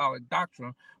apostolic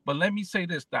doctrine, but let me say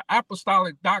this: the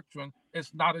apostolic doctrine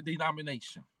is not a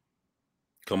denomination.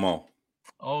 Come on.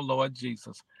 Oh Lord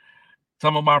Jesus.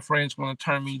 Some of my friends want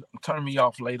to turn me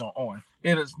off later on.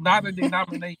 It is not a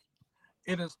denomination.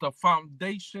 It is the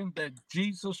foundation that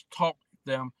Jesus taught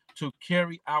them to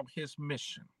carry out his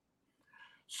mission.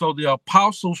 So the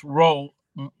apostles' role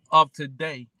of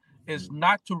today is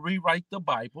not to rewrite the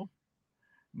Bible,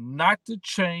 not to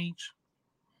change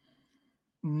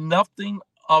nothing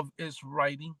of its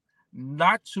writing,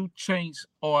 not to change,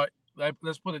 or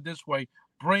let's put it this way,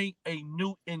 bring a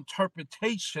new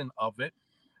interpretation of it,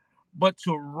 but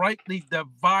to rightly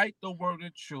divide the word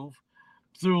of truth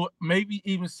through maybe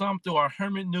even some through a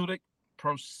hermeneutic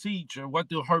procedure. What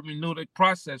the hermeneutic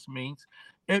process means?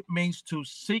 It means to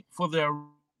seek for their wrote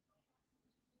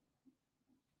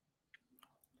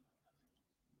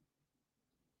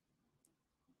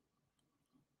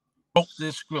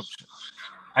this scripture.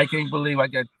 I can't believe I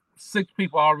got 6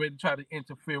 people already trying to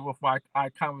interfere with our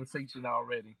conversation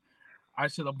already. I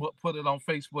should have put it on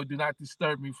Facebook. Do not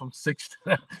disturb me from 6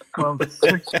 to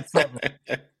 7.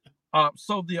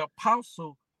 So the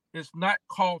apostle is not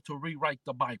called to rewrite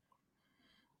the Bible,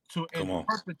 to Come on.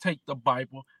 interpretate the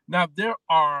Bible. Now there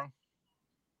are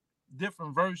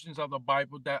different versions of the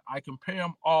Bible that I compare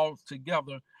them all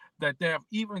together, that they have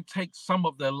even take some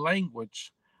of the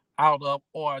language out of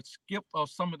or skip of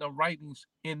some of the writings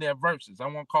in their verses. I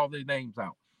won't call their names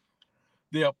out.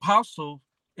 The apostle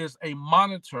is a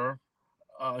monitor.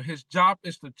 His job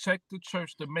is to check the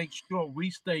church to make sure we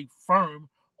stay firm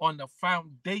on the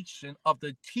foundation of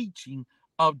the teaching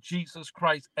of Jesus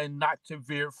Christ and not to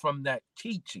veer from that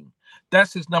teaching.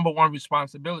 That's his number one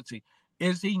responsibility.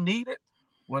 Is he needed?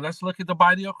 Well, let's look at the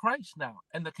body of Christ now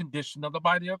and the condition of the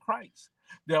body of Christ.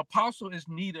 The apostle is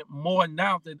needed more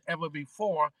now than ever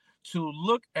before to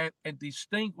look at and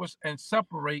distinguish and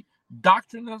separate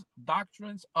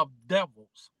doctrines of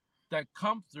devils that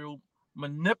come through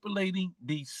manipulating,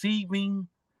 deceiving,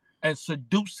 and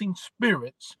seducing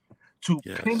spirits to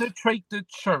penetrate the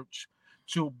church,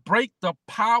 to break the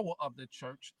power of the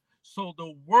church, so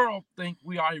the world think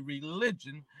we are a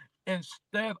religion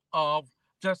instead of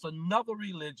just another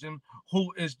religion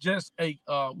who is just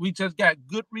we just got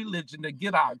good religion to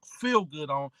get our feel good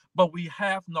on, but we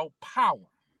have no power.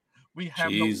 We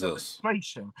have no Jesus.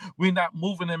 illustration. We're not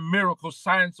moving in miracles,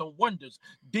 signs, and wonders.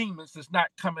 Demons is not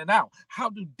coming out. How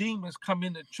do demons come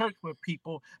into church with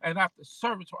people and after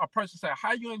service, a person say,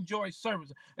 how you enjoy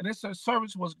service? And they said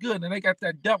service was good and they got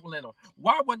that devil in them.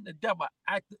 Why wasn't the devil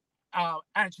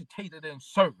agitated in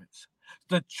service?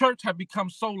 The church have become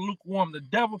so lukewarm, the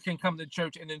devil can come to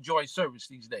church and enjoy service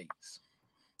these days.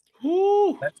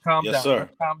 Woo. Let's calm Yes, down. sir.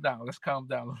 Let's calm down. Let's calm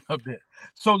down a little bit.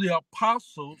 So the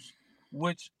apostles,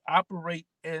 which operate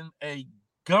in a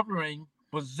governing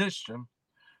position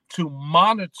to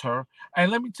monitor, and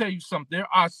let me tell you something, there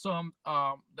are some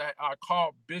that are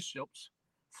called bishops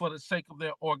for the sake of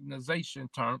their organization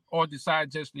term, or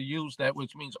decide just to use that,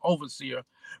 which means overseer.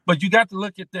 But you got to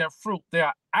look at their fruit. They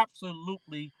are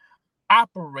absolutely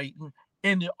operating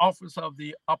in the office of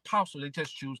the apostle. They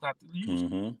just choose not to use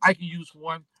it. I can use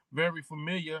one very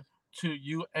familiar to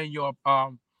you and your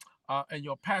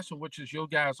pastor, which is your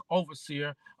guys'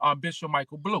 overseer, Bishop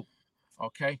Michael Blue.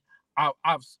 Okay,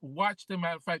 I've watched him.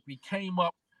 Matter of fact, we came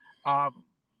up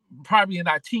probably in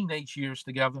our teenage years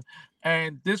together,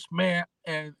 and this man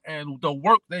and the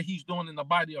work that he's doing in the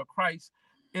body of Christ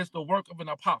is the work of an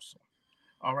apostle.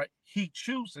 All right, he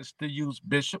chooses to use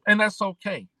bishop, and that's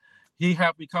okay. He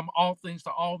have become all things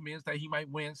to all men that he might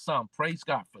win some. Praise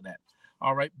God for that.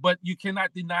 All right, but you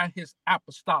cannot deny his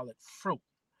apostolic fruit.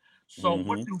 So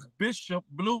what do Bishop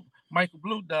Blue, Michael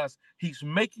Blue does, he's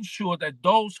making sure that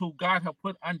those who God have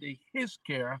put under his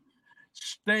care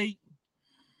stay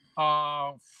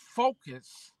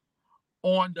focused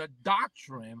on the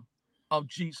doctrine of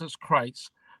Jesus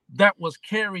Christ that was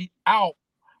carried out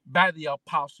by the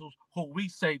apostles, who we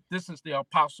say this is the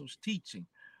apostles' teaching.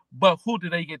 But who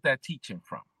did they get that teaching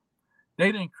from?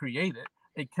 They didn't create it.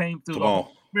 It came through the Holy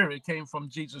Spirit. It came from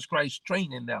Jesus Christ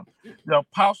training them. The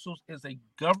apostles is a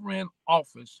governing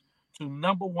office to,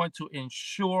 number one, to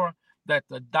ensure that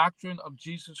the doctrine of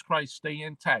Jesus Christ stay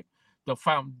intact, the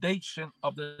foundation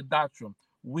of the doctrine.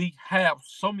 We have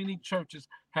so many churches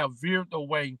have veered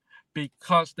away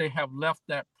because they have left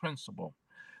that principle.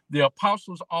 The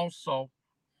apostles also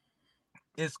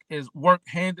is work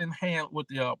hand in hand with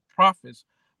the prophets,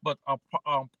 but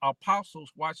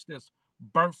apostles, watch this,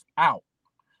 birth out.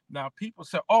 Now, people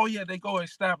say, oh, yeah, they go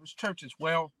establish churches.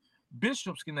 Well,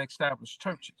 bishops can establish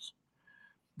churches.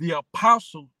 The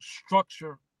apostle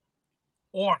structure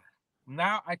order.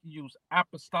 Now I can use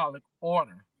apostolic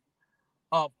order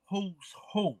of who's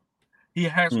who. He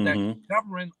has that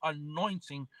governing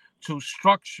anointing to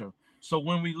structure. So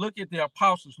when we look at the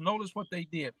apostles, notice what they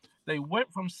did. They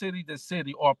went from city to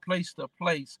city or place to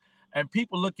place, and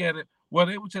people look at it, well,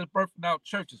 they were just birthing out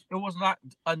churches. It was not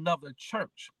another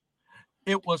church.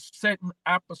 It was setting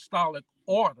apostolic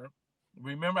order.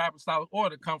 Remember, apostolic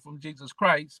order come from Jesus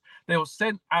Christ. They were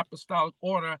setting apostolic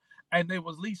order, and they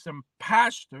was leasing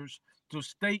pastors to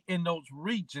stay in those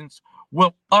regions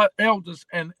with elders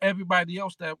and everybody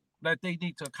else that they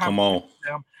need to accommodate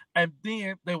them. And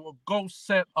then they will go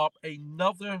set up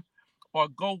another, or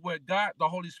go where God, the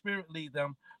Holy Spirit, lead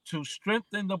them to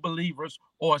strengthen the believers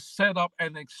or set up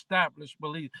and establish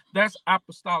believers. That's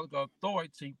apostolic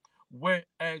authority,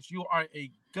 whereas you are a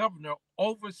governor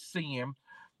overseeing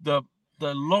the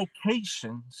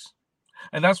locations.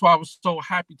 And that's why I was so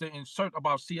happy to insert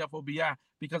about CFOBI,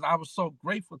 because I was so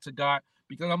grateful to God,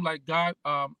 because I'm like, God,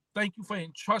 thank you for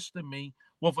entrusting me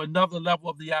with another level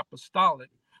of the apostolic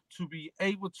to be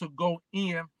able to go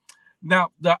in.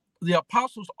 Now, the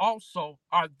apostles also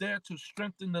are there to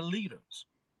strengthen the leaders,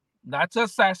 not to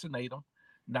assassinate them,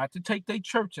 not to take their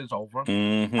churches over,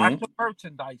 not to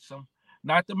merchandise them,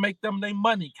 not to make them their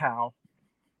money cow,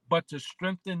 but to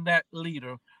strengthen that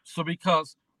leader. So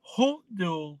because who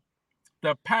do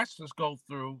the pastors go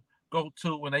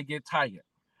to when they get tired?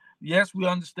 Yes, we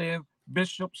understand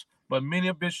bishops, but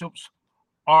many bishops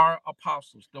are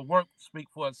apostles. The work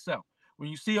speaks for itself. When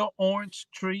you see an orange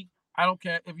tree, I don't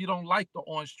care if you don't like the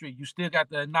orange tree, you still got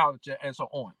to acknowledge it as an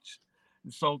orange.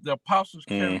 And so the apostles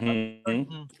carry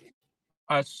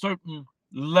a certain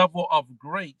level of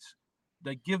grace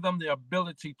that give them the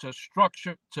ability to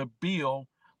structure, to build,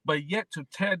 but yet to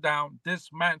tear down,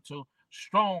 dismantle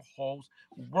strongholds,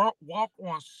 walk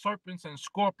on serpents and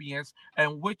scorpions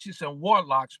and witches and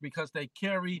warlocks, because they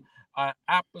carry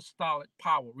apostolic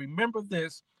power. Remember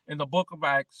this in the book of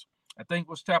Acts, I think it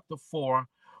was chapter 4,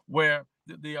 where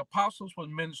the apostles were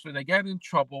ministering. They got in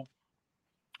trouble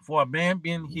for a man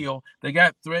being healed. They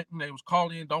got threatened. They was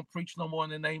called in, don't preach no more in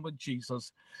the name of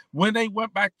Jesus. When they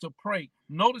went back to pray,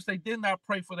 notice they did not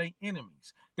pray for their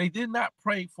enemies. They did not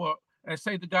pray for and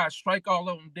say to God, strike all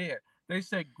of them dead. They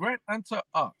said, grant unto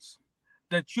us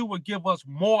that you would give us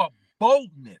more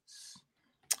boldness.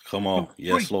 Come on.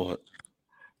 Yes, preach, Lord.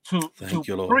 Thank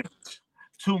you, Lord. Preach,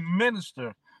 to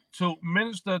minister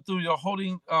through your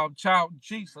holy child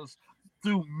Jesus,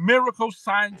 through miracles,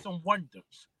 signs, and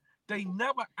wonders. They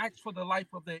never asked for the life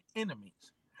of their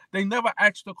enemies. They never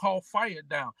asked to call fire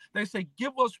down. They say,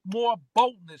 give us more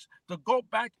boldness to go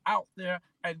back out there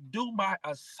and do my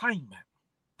assignment.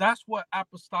 That's what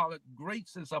apostolic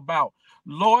grace is about.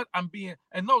 Lord, I'm being,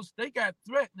 and notice they got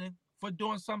threatening for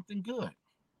doing something good.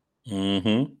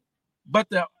 Mm-hmm. But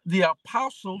the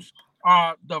apostles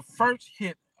are the first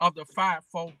hit of the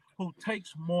fivefold who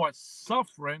takes more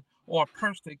suffering or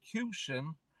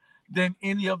persecution than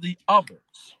any of the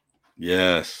others.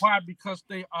 Yes. Why? Because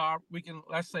they are,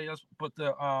 let's put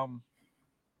the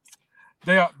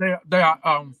they are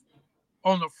on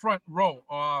the front row.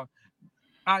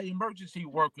 Our emergency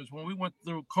workers, when we went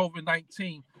through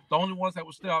COVID-19, the only ones that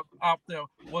were still out there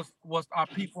was our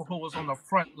people who was on the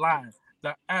front line.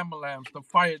 The ambulance, the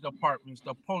fire departments,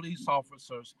 the police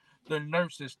officers, the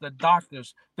nurses, the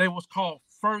doctors. They was called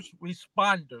first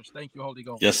responders. Thank you, Holy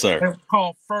Ghost. Yes, sir. They were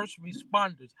called first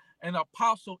responders. An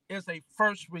apostle is a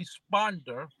first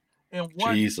responder in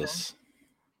one Jesus. sense,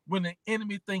 when the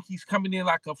enemy think he's coming in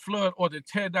like a flood or to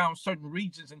tear down certain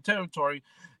regions and territory,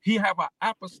 he have an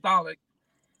apostolic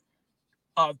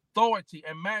authority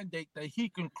and mandate that he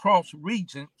can cross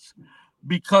regions,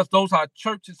 because those are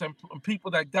churches and people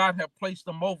that God have placed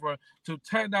them over to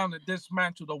tear down and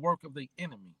dismantle the work of the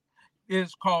enemy. It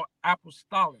is called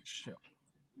apostolicship.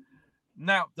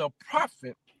 Now, the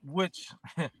prophet, which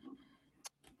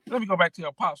let me go back to the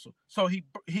apostle. So he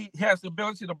has the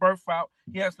ability to birth out.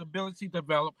 He has the ability to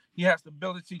develop. He has the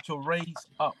ability to raise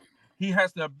up. He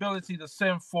has the ability to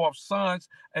send forth sons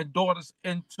and daughters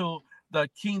into the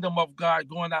kingdom of God,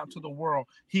 going out to the world.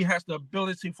 He has the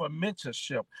ability for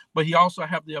mentorship, but he also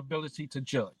has the ability to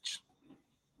judge.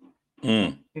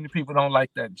 Many people don't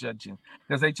like that judging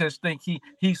because they just think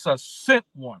he's a sent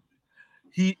one.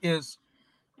 The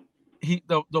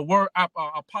word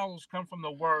Apollos come from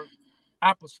the word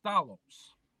apostolos,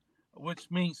 which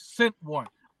means sent one.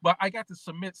 But I got to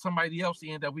submit somebody else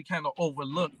in that we kind of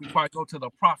overlook before I go to the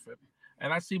prophet.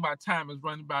 And I see my time is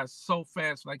running by so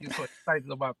fast, and I get so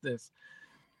excited about this.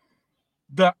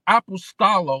 The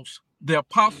apostolos, the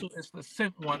apostle is the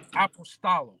sent one,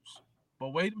 apostolos. But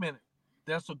wait a minute.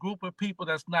 There's a group of people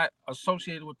that's not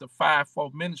associated with the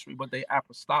fivefold ministry, but they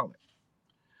apostolic.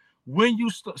 When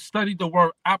you study the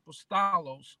word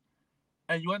apostolos,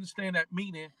 and you understand that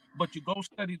meaning, but you go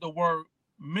study the word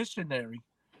missionary,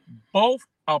 both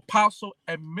apostle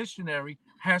and missionary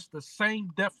has the same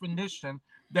definition.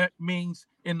 That means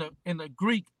in the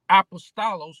Greek,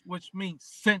 apostolos, which means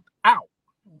sent out.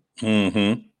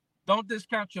 Mm-hmm. Don't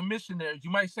discount your missionaries.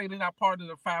 You might say they're not part of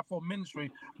the fivefold ministry,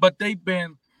 but they've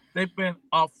been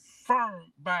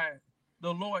affirmed by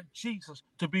the Lord Jesus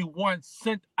to be one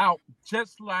sent out,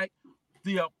 just like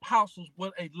the apostles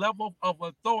with a level of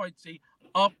authority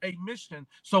of a mission.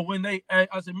 So when they,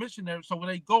 as a missionary, so when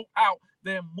they go out,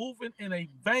 they're moving in a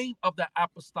vein of the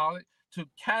apostolic to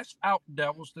cast out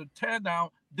devils, to tear down,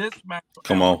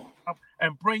 dismantle,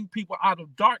 and bring people out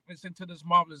of darkness into this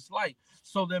marvelous light.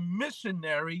 So the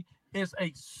missionary is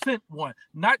a sent one,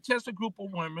 not just a group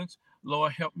of women.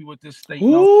 Lord, help me with this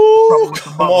statement.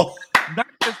 Not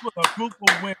just with a group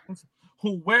of women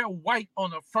who wear white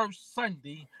on the first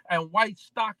Sunday and white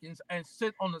stockings and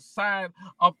sit on the side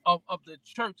of the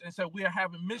church and say, we are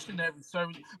having missionary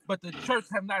service, but the church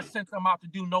have not sent them out to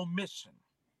do no mission.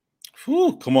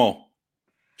 Whew, come on.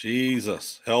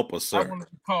 Jesus, help us, sir. I want to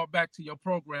call back to your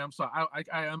program, so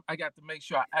I got to make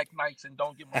sure I act nice and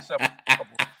don't get myself in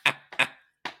trouble.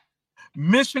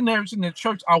 Missionaries in the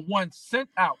church are one sent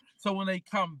out. So when they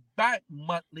come back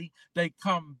monthly, they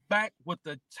come back with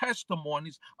the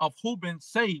testimonies of who been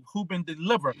saved, who been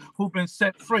delivered, who been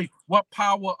set free, what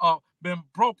power been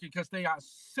broken, because they are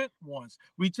sent ones.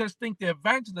 We just think the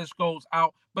evangelist goes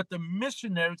out, but the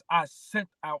missionaries are sent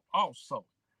out also,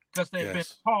 because they've been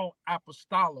called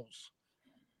apostolos,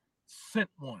 sent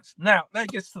ones. Now that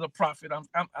gets to the prophet.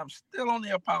 I'm still on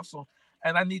the apostle,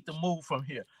 and I need to move from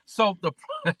here. So the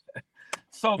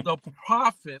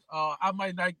prophet, I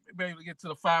might not be able to get to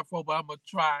the fivefold, but I'm gonna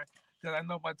try because I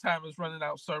know my time is running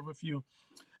out. Serve a few.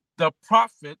 The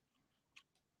prophet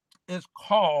is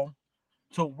called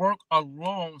to work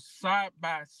along side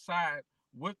by side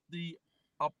with the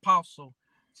apostle,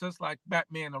 just like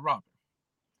Batman and Robin.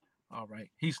 All right.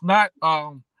 He's not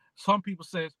some people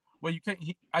says, well, you can't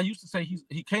I used to say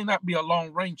he cannot be a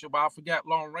Lone Ranger, but I forgot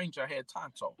Lone Ranger had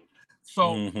Tonto.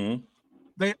 So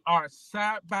they are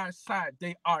side by side.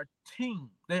 They are team.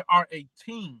 They are a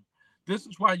team. This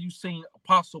is why you seen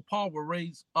Apostle Paul will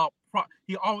raise up.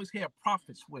 He always had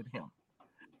prophets with him.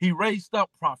 He raised up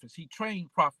prophets. He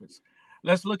trained prophets.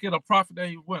 Let's look at a prophet that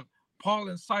he went. Paul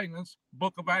and Silas,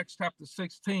 Book of Acts, chapter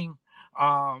 16.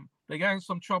 They got in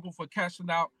some trouble for casting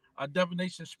out a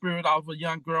divination spirit out of a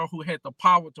young girl who had the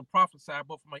power to prophesy,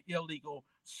 but from an illegal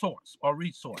source or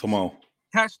resource. Come on.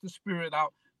 Cast the spirit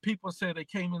out. People said they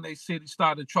came in their city,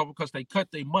 started trouble because they cut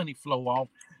their money flow off.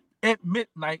 At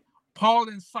midnight, Paul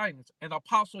and Silas, an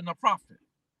apostle and a prophet.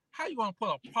 How you going to put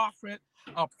a prophet,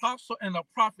 apostle, and a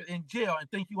prophet in jail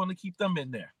and think you want to keep them in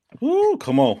there? Ooh,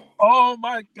 come on. Oh,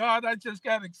 my God. I just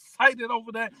got excited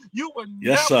over that. You would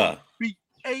never be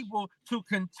able to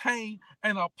contain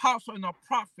an apostle and a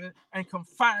prophet and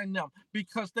confine them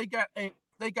because they got a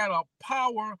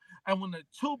power, and when the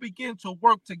two begin to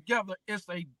work together, it's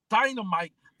a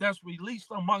dynamite that's released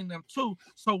among them too.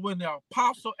 So when the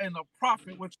apostle and the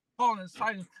prophet, which Paul and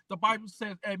Silas, the Bible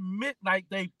says at midnight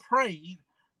they prayed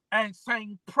and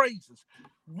sang praises.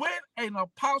 When an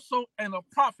apostle and a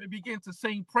prophet begin to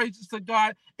sing praises to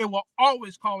God, it will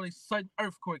always cause a sudden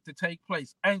earthquake to take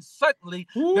place. And suddenly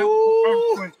there was an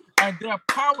earthquake. And their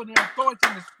power and their authority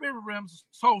in the spirit realm is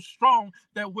so strong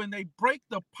that when they break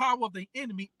the power of the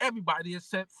enemy, everybody is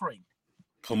set free.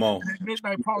 Come on. At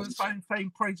midnight, Paul and Silas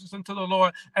sang praises unto the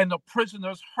Lord, and the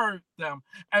prisoners heard them.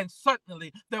 And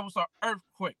suddenly there was an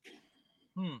earthquake.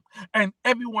 And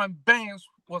everyone's bands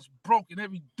was broken.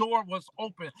 Every door was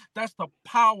open. That's the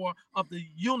power of the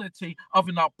unity of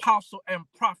an apostle and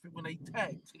prophet when they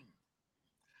tag team.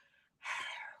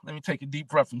 Let me take a deep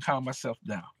breath and calm myself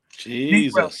down.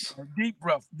 Jesus. Deep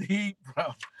breath.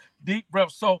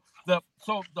 So the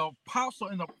apostle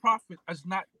and the prophet is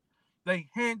not, they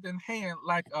hand in hand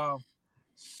like a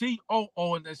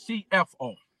COO and the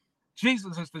CFO.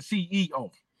 Jesus is the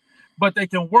CEO. But they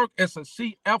can work as a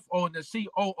CFO and the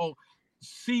COO.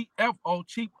 CFO,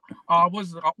 chief,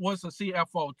 was a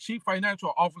CFO, chief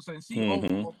financial officer, and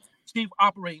COO, chief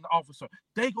operating officer.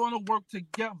 They're going to work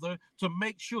together to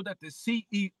make sure that the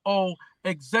CEO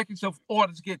executive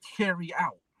orders get carried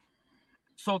out.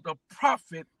 So the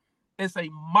prophet is a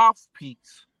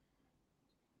mouthpiece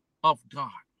of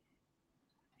God.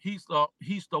 He's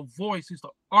the voice, he's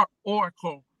the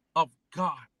oracle of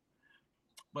God.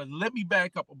 But let me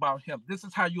back up about him. This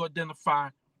is how you identify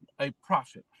a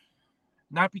prophet.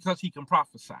 Not because he can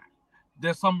prophesy.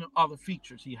 There's some other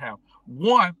features he has.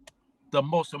 One, the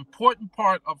most important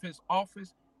part of his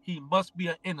office, he must be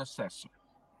an intercessor.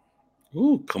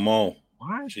 Ooh, come on.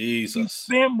 What? Jesus. He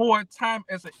spend more time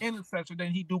as an intercessor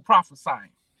than he do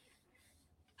prophesying.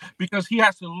 Because he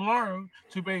has to learn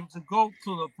to be able to go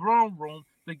to the throne room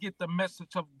to get the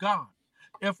message of God.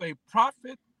 If a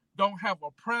prophet don't have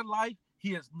a prayer life,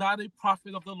 he is not a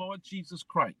prophet of the Lord Jesus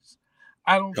Christ.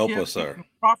 I don't care if he can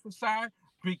prophesy,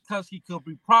 because he could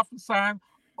be prophesying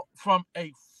from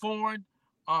a foreign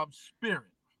spirit.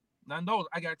 Now, notice,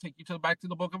 I got to take you back to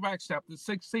the book of Acts, chapter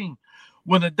 16.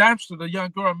 When the dancer, the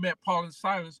young girl, met Paul and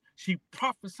Silas, she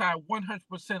prophesied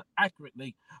 100%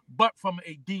 accurately, but from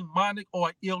a demonic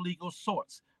or illegal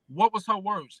source. What was her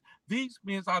words? These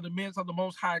men are the men of the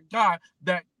Most High God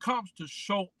that comes to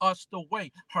show us the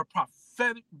way. Her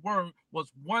prophetic word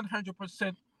was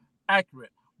 100% accurate,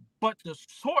 but the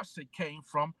source it came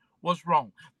from was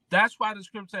wrong. That's why the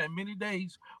scripture said in many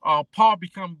days, Paul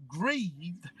became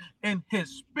grieved in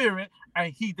his spirit,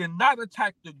 and he did not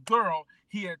attack the girl,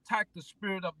 he attacked the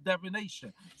spirit of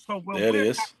divination. So when we're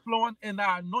not flowing in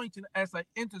our anointing as an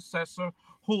intercessor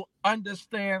who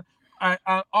understand,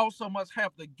 I also must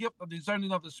have the gift of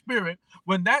discerning of the spirit.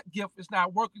 When that gift is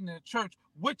not working in the church,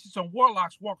 witches and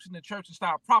warlocks walks in the church and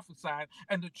start prophesying,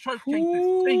 and the church can't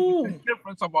distinguish the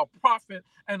difference of a prophet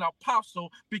and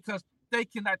apostle because they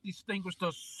cannot distinguish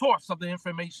the source of the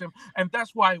information. And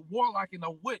that's why a warlock and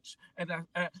a witch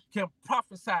can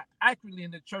prophesy accurately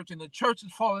in the church, and the church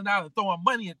is falling out and throwing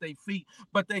money at their feet,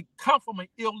 but they come from an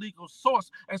illegal source.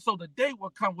 And so the day will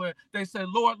come where they say,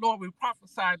 Lord, Lord, we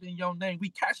prophesied in your name. We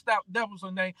cast out devils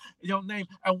in your name.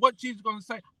 And what Jesus is going to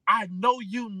say, I know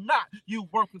you not, you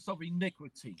workers of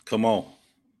iniquity. Come on.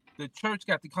 The church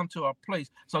got to come to a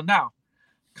place. So now,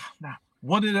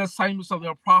 one of the assignments of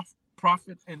the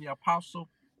prophet and the apostle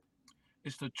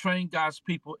is to train God's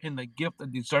people in the gift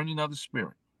of discerning of the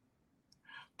spirit.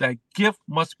 That gift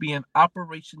must be in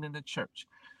operation in the church.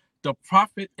 The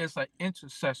prophet is an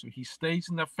intercessor. He stays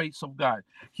in the face of God.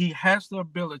 He has the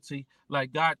ability,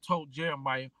 like God told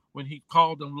Jeremiah when he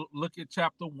called him. Look at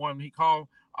chapter 1. He called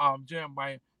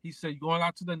Jeremiah. He said, "You're going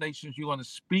out to the nations. You're going to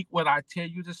speak what I tell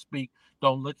you to speak.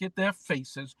 Don't look at their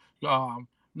faces." Now,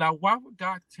 why would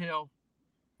God tell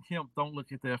him, "Don't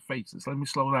look at their faces"? Let me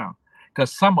slow down,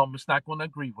 because some of them is not going to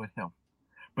agree with him.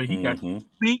 But he got to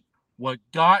speak what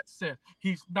God said.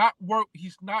 He's not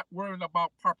worrying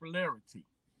about popularity.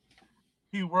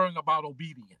 He's worrying about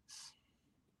obedience.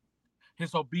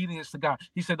 His obedience to God.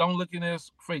 He said, "Don't look in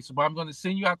his face, but I'm going to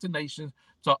send you out to nations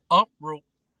to uproot,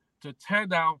 to tear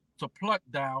down, to pluck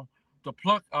down, to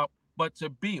pluck up, but to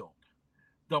build."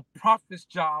 The prophet's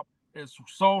job is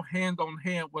so hand on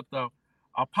hand with the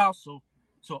apostle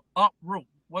to uproot.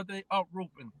 What they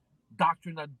uprooting?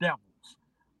 Doctrine of devils.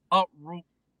 Uproot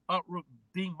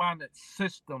demonic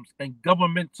systems and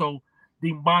governmental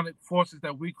demonic forces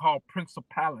that we call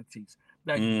principalities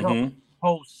that govern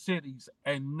whole cities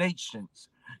and nations.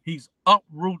 He's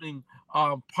uprooting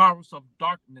powers of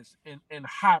darkness in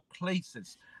high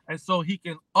places. And so he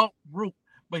can uproot,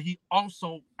 but he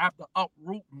also, after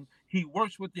uprooting, he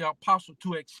works with the apostle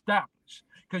to establish.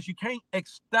 Because you can't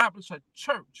establish a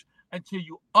church until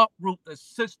you uproot the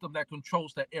system that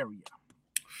controls the area.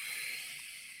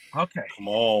 Okay. Come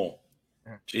on.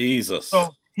 Jesus.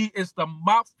 So he is the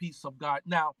mouthpiece of God.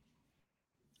 Now,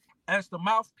 as the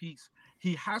mouthpiece,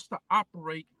 he has to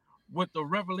operate with the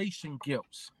revelation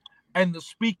gifts, and the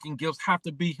speaking gifts have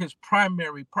to be his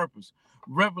primary purpose.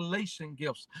 Revelation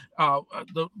gifts,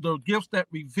 the gifts that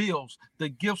reveals, the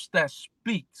gifts that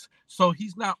speaks. So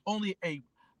he's not only a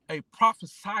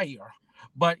prophesier,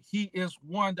 but he is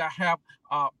one that have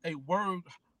a word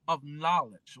of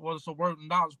knowledge. Well, it's a word of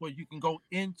knowledge where you can go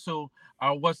into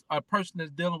what a person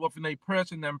is dealing with in a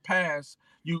present and past.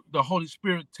 The Holy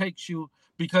Spirit takes you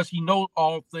because he knows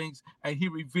all things, and he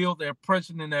revealed their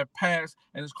present and their past,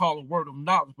 and it's called a word of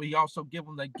knowledge. But he also gives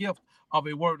them the gift of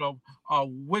a word of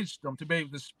wisdom to be able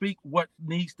to speak what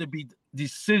needs to be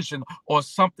decision or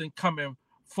something coming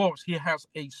force. He has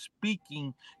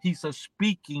he's a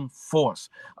speaking force.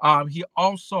 He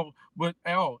also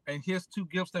and here's two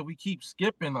gifts that we keep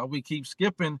skipping. We keep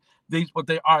skipping these, but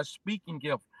they are speaking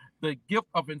gift. The gift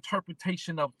of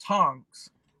interpretation of tongues.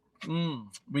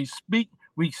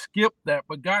 We skip that,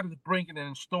 but God is bringing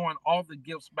and storing all the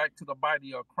gifts back to the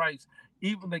body of Christ,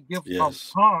 even the gift of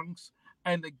tongues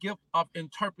and the gift of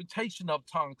interpretation of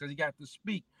tongues, because he got to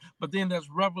speak. But then there's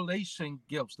revelation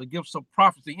gifts, the gifts of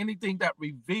prophecy, anything that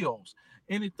reveals,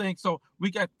 anything. So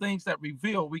we got things that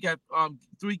reveal. We got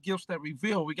 3 gifts that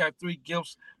reveal. We got 3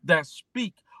 gifts that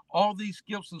speak. All these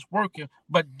gifts is working,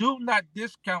 but do not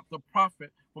discount the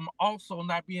prophet from also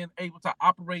not being able to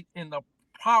operate in the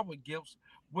power gifts,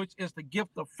 which is the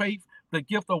gift of faith, the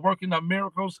gift of working of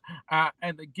miracles,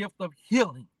 and the gift of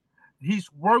healing. He's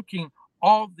working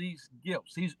all these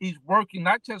gifts. He's working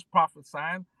not just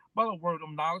prophesying, but a word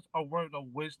of knowledge, a word of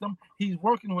wisdom. He's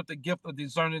working with the gift of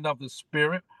discerning of the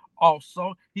spirit.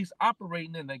 Also, he's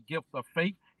operating in the gift of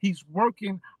faith. He's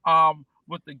working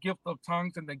with the gift of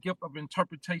tongues and the gift of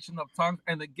interpretation of tongues.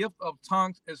 And the gift of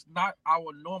tongues is not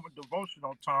our normal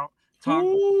devotional tongue.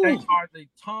 They are the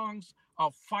tongues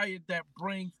of fire that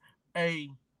brings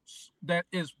that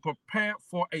is prepared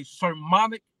for a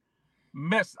sermonic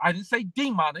mess. I didn't say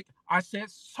demonic, I said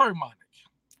sermonic.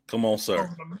 Come on, sir.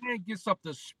 So the man gets up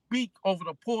to speak over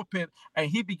the pulpit, and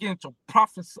he begins to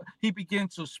prophesy. He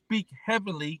begins to speak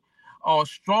heavily or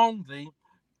strongly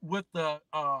with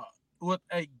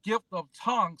a gift of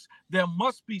tongues. There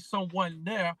must be someone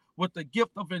there with the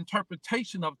gift of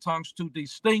interpretation of tongues to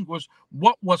distinguish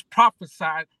what was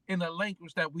prophesied in a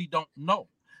language that we don't know.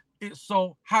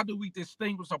 So how do we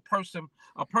distinguish a person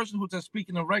who's just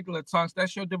speaking in regular tongues?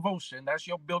 That's your devotion. That's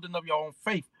your building of your own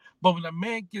faith. But when a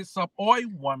man gets up, or a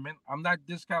woman, I'm not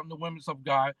discounting the women of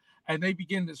God, and they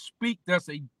begin to speak, there's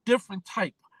a different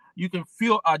type. You can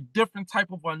feel a different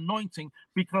type of anointing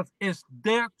because it's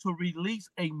there to release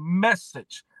a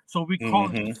message. So we call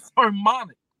it a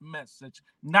sermonic message,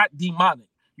 not demonic.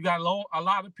 You got a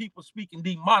lot of people speaking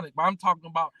demonic, but I'm talking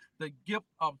about the gift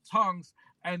of tongues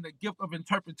and the gift of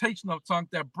interpretation of tongues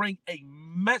that bring a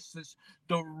message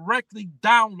directly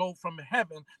download from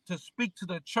heaven to speak to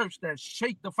the church, that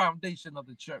shake the foundation of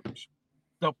the church.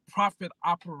 The prophet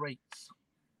operates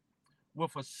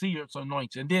with a seer's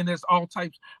anointing. And then there's all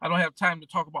types. I don't have time to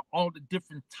talk about all the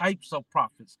different types of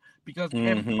prophets because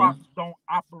every prophet don't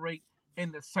operate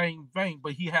in the same vein,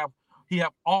 but he have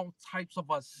all types of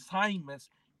assignments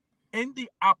in the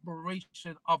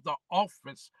operation of the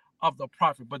office of the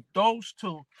prophet. But those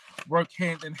two work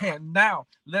hand in hand. Now,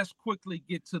 let's quickly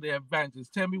get to the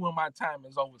evangelist. Tell me when my time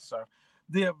is over, sir.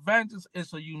 The evangelist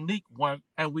is a unique one,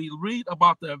 and we read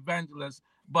about the evangelist,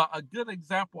 but a good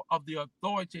example of the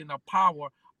authority and the power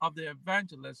of the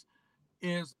evangelist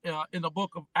is in the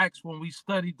book of Acts when we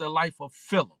studied the life of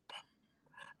Philip.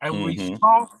 And we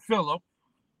saw Philip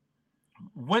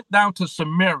went down to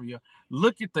Samaria.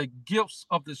 Look at the gifts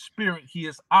of the Spirit he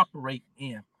is operating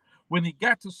in. When he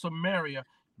got to Samaria,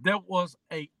 there was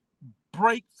a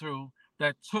breakthrough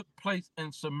that took place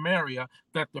in Samaria,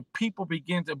 that the people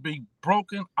began to be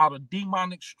broken out of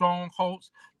demonic strongholds.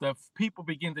 The people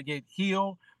begin to get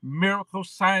healed.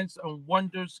 Miracles, signs, and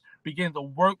wonders begin to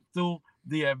work through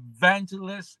the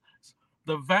evangelists.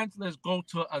 The evangelists go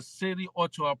to a city or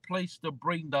to a place to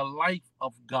bring the life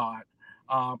of God.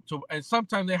 And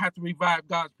sometimes they have to revive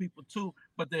God's people too.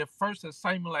 But their first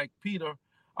assignment, like Peter,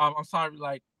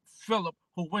 like Philip,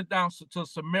 who went down to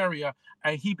Samaria,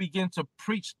 and he began to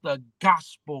preach the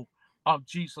gospel of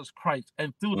Jesus Christ.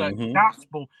 And through the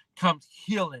gospel comes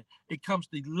healing. It comes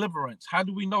deliverance. How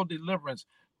do we know deliverance?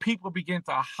 People begin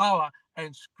to holler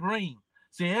and scream.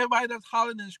 See, everybody that's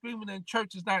hollering and screaming in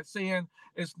church is not saying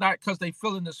it's not because they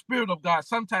feel in the Spirit of God.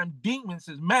 Sometimes demons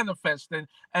is manifesting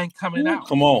and coming out.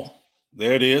 Come on.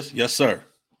 There it is. Yes, sir.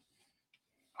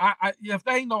 If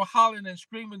they ain't no hollering and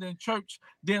screaming in church,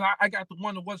 then I got to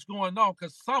wonder what's going on,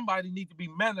 because somebody need to be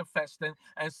manifesting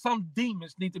and some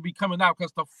demons need to be coming out,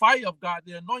 because the fire of God,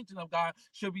 the anointing of God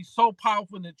should be so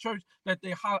powerful in the church that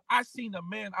they holler. I seen a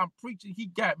man, I'm preaching, he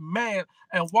got mad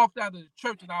and walked out of the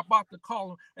church, and I about to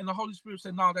call him, and the Holy Spirit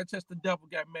said, no, that's just the devil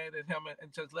got mad at him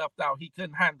and just left out. He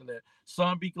couldn't handle it.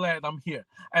 Son, be glad I'm here.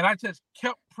 And I just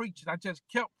kept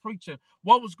preaching.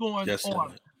 What was going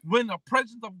on? When the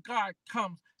presence of God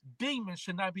comes, demons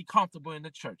should not be comfortable in the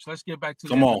church. Let's get back to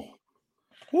Come on.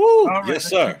 Woo. Right, yes,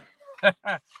 sir.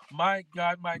 My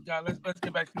God. Let's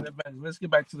get back to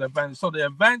the evangelist. So the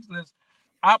evangelist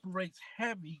operates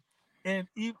heavy, and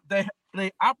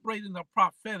they operate in the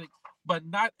prophetic, but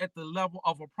not at the level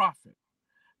of a prophet.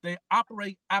 They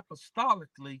operate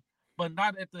apostolically, but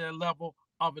not at the level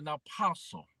of an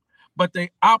apostle. But they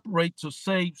operate to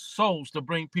save souls, to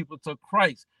bring people to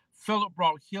Christ. Philip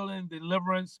brought healing,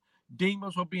 deliverance.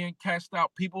 Demons were being cast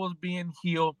out. People were being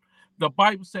healed. The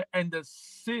Bible said, and the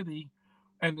city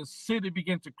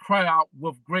began to cry out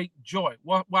with great joy.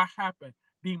 What happened?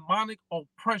 Demonic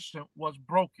oppression was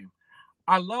broken.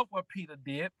 I love what Peter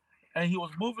did, and he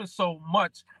was moving so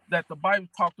much that the Bible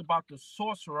talked about the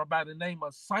sorcerer by the name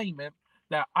of Simon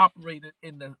that operated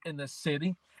in the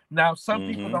city. Now, some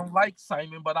people don't like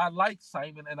Simon, but I like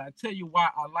Simon, and I tell you why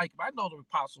I like him. I know the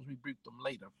apostles rebuked him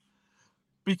later,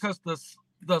 because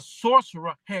the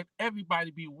sorcerer had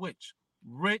everybody bewitched,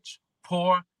 rich,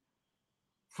 poor,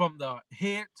 from the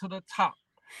head to the top,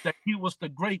 that he was the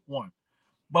great one.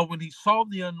 But when he saw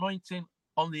the anointing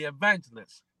on the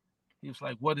evangelist, he was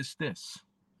like, what is this?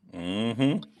 Wait,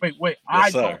 yes, I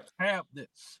don't have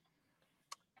this.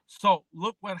 So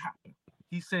look what happened.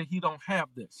 He said he don't have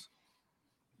this.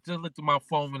 Just looked at my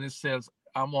phone and it says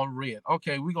I'm on red.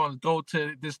 Okay, we're going to go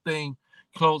to this thing,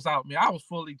 close out me. I was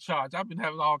fully charged. I've been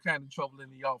having all kinds of trouble in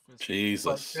the office.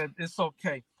 Jesus. But it's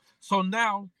okay. So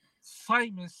now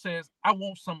Simon says, I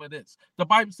want some of this. The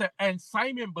Bible said, and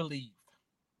Simon believed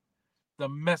the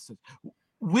message.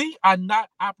 We are not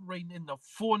operating in the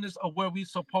fullness of where we're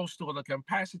supposed to, or the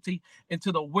capacity,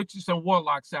 into the witches and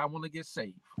warlocks say, I want to get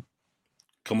saved.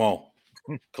 Come on.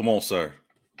 Come on, sir.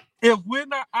 If we're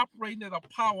not operating at a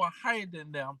power higher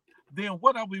than them, then who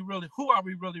are we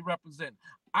really representing?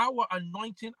 Our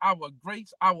anointing, our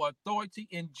grace, our authority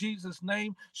in Jesus'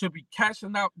 name should be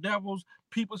casting out devils.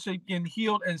 People should get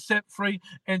healed and set free,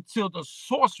 until the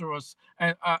sorcerers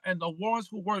and the ones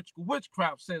who work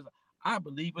witchcraft says, I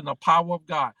believe in the power of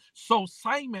God. So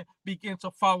Simon began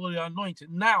to follow the anointing.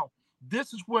 Now,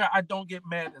 this is where I don't get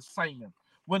mad at Simon.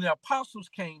 When the apostles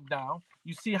came down,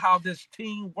 you see how this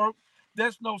team worked?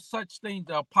 There's no such thing.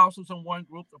 The apostles in one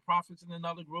group, the prophets in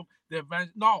another group.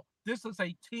 No, this is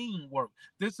a teamwork.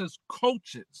 This is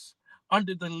coaches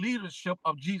under the leadership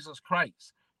of Jesus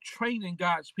Christ, training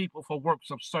God's people for works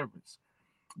of service.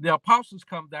 The apostles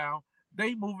come down.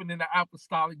 They moving in the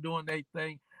apostolic, doing their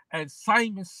thing. And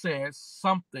Simon says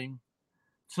something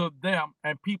to them.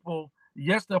 And people,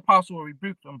 yes, the apostle will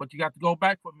rebuke them, but you got to go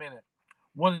back for a minute.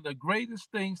 One of the greatest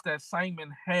things that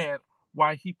Simon had,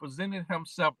 while he presented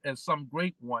himself as some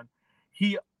great one,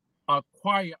 he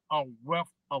acquired a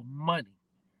wealth of money.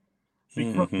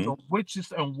 Because the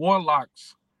witches and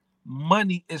warlocks,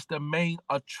 money is the main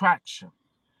attraction.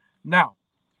 Now,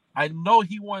 I know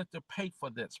he wanted to pay for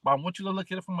this, but I want you to look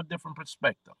at it from a different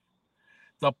perspective.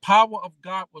 The power of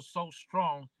God was so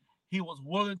strong, he was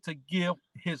willing to give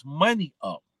his money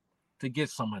up to get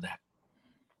some of that.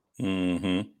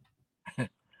 Mm-hmm.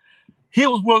 He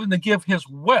was willing to give his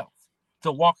wealth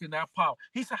to walk in that power.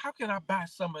 He said, how can I buy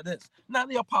some of this? Now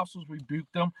the apostles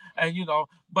rebuked them, and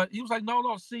but he was like,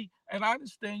 no, see, and I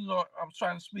understand, I'm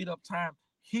trying to speed up time.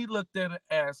 He looked at it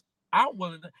as, I'm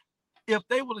willing to, if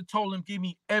they would have told him, give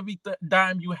me every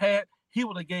dime you had, he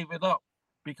would have gave it up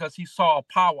because he saw a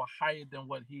power higher than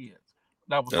what he is.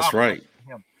 That's right.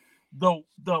 Him. The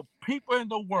people in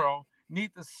the world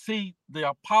need to see the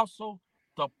apostle,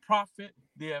 the prophet,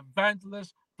 the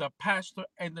evangelist, the pastor,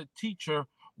 and the teacher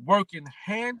working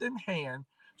hand in hand,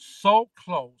 so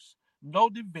close, no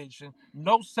division,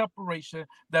 no separation,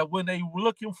 that when they're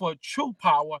looking for true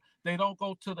power, they don't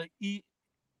go to the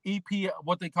EP,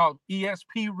 what they call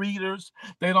ESP readers.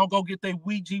 They don't go get their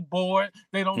Ouija board.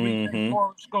 They don't read their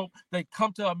horoscope. They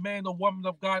come to a man or woman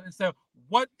of God and say,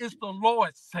 what is the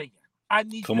Lord saying? I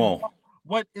need to know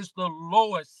what is the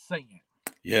Lord saying.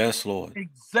 Yes, Lord.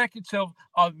 Executive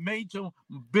of major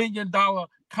billion-dollar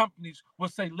companies will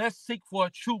say, let's seek for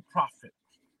a true prophet.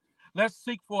 Let's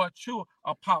seek for a true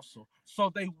apostle.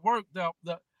 So they work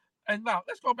and now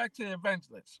let's go back to the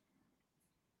evangelists.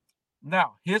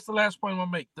 Now, here's the last point I'm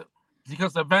gonna make.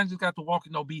 Because the evangelist got to walk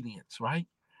in obedience, right?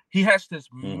 He has this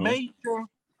major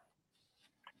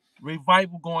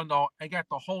revival going on and got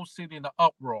the whole city in the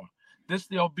uproar. This is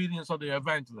the obedience of the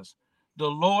evangelist. The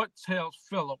Lord tells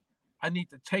Philip, I need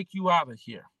to take you out of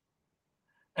here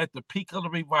at the peak of the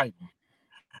revival,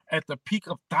 at the peak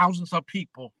of thousands of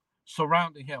people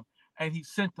surrounding him. And he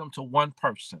sent them to one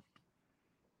person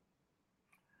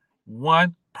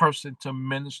to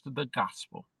minister the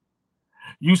gospel.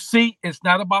 You see, it's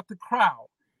not about the crowd.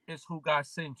 It's who God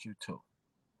sends you to.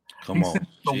 Come on,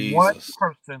 the one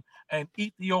person, an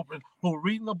Ethiopian who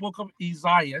reading the book of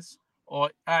Isaiah,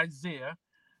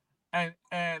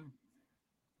 and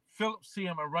Philip see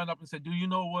him and run up and said, do you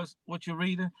know what you're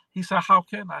reading? He said, how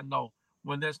can I know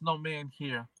when there's no man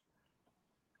here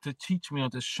to teach me or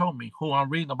to show me who I'm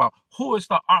reading about? Who is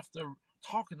the author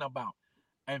talking about?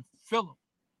 And Philip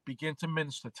began to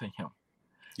minister to him.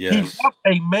 Yes. He left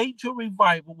a major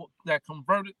revival that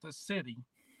converted the city,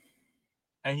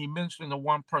 and he ministered to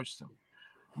one person.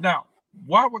 Now,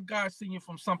 why would God send you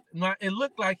from something? Now, it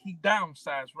looked like he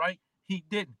downsized, right? He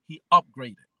didn't. He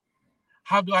upgraded.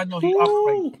 How do I know he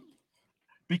upgraded?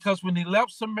 Because when he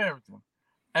left Samaritan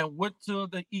and went to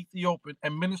the Ethiopian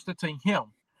and ministered to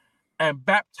him and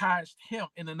baptized him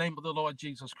in the name of the Lord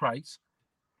Jesus Christ,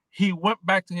 he went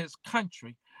back to his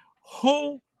country.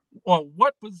 Who or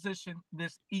what position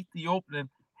this Ethiopian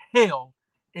held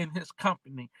in his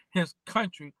company, his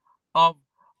country of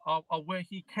where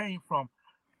he came from?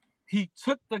 He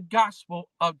took the gospel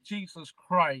of Jesus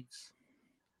Christ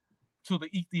to the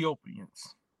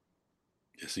Ethiopians.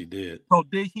 Yes, he did. So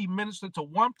did he minister to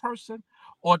one person,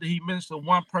 or did he minister to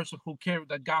one person who carried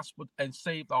the gospel and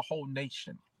saved the whole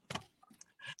nation?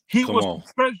 He was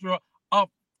the treasurer of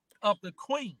the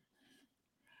queen.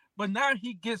 But now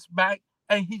he gets back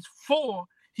and he's full,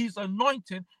 he's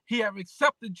anointed, he have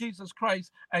accepted Jesus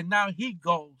Christ, and now he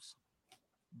goes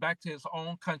back to his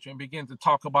own country and begins to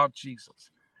talk about Jesus.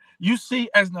 You see,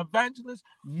 as an evangelist,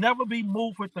 never be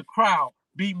moved with the crowd,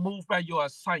 be moved by your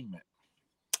assignment.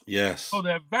 Yes. So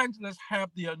the evangelists have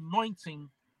the anointing.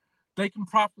 They can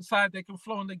prophesy, they can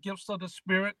flow in the gifts of the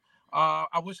Spirit.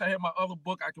 I wish I had my other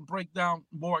book I can break down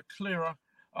more clearer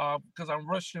because I'm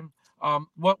rushing.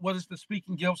 What is the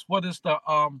speaking gifts? What is the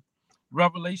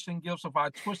revelation gifts? If I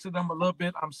twisted them a little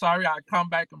bit, I'm sorry. I come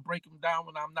back and break them down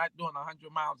when I'm not doing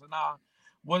 100 miles an hour.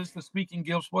 What is the speaking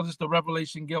gifts? What is the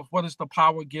revelation gifts? What is the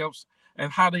power gifts?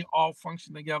 And how they all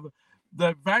function together. The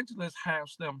evangelist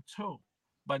has them too,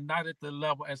 but not at the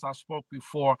level, as I spoke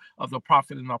before, of the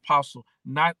prophet and the apostle,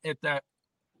 not at that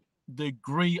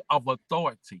degree of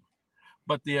authority.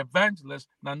 But the evangelist,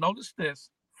 now notice this,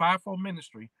 fivefold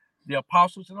ministry, the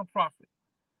apostles and the prophet.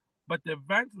 But the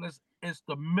evangelist is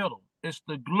the middle. It's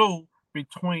the glue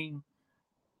between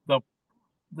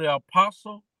the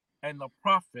apostle and the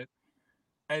prophet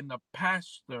and the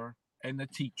pastor and the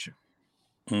teacher.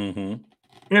 Mm-hmm.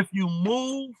 If you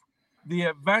move the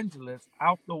evangelist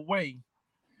out the way,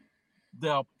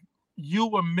 you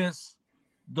will miss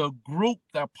the group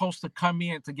that's supposed to come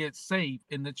in to get saved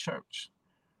in the church.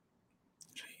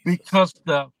 Because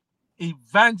the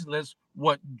evangelist,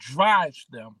 what drives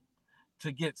them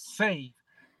to get saved,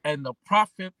 and the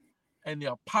prophet and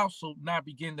the apostle now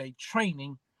begin their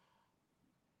training,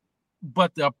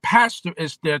 but the pastor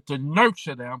is there to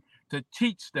nurture them, to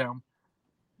teach them.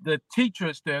 The teacher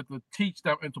is there to teach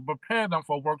them and to prepare them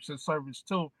for works and service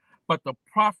too. but the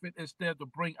prophet is there to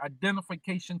bring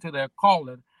identification to their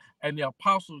calling, and the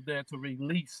apostles there to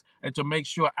release and to make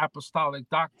sure apostolic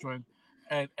doctrine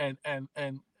and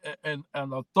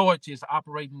authority is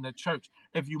operating in the church.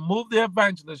 If you move the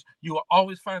evangelist, you will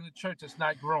always find the church is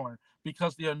not growing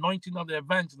because the anointing of the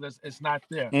evangelist is not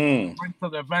there. The strength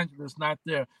of the evangelist is not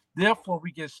there. Therefore,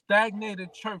 we get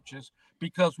stagnated churches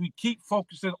because we keep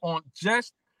focusing on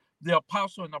just the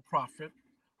apostle and the prophet.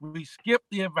 We skip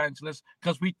the evangelist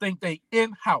because we think they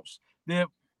in-house. The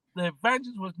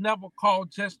evangelist was never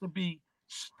called just to be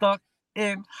stuck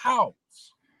in-house.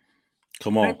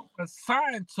 Come on. They were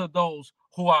assigned to those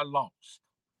who are lost,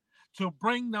 to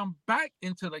bring them back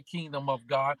into the kingdom of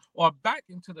God or back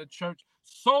into the church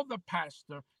so the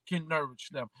pastor can nourish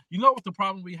them. You know what the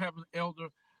problem we have, elder?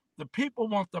 The people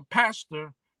want the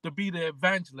pastor to be the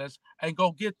evangelist and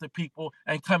go get the people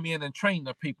and come in and train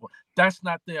the people. That's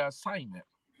not their assignment.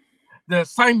 The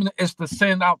assignment is to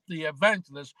send out the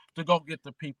evangelist to go get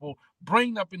the people,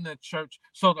 bring them up in the church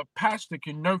so the pastor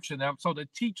can nurture them, so the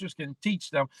teachers can teach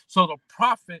them, so the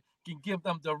prophet can give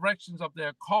them directions of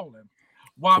their calling,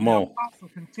 while the apostle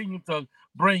continue to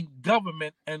bring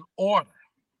government and order.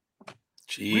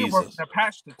 Jesus. We're working the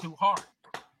pastor too hard.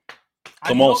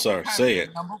 Come on, sir. Say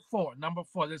it. Number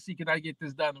four. Let's see, can I get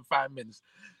this done in 5 minutes?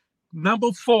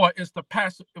 Number 4 is the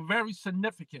pastor, very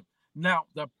significant. Now,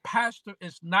 the pastor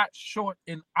is not short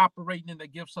in operating in the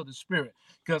gifts of the Spirit,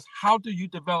 because how do you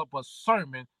develop a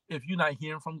sermon if you're not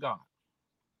hearing from God?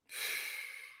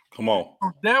 Come on.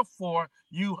 So therefore,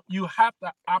 you have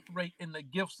to operate in the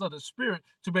gifts of the Spirit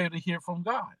to be able to hear from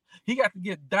God. He got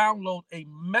to download a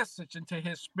message into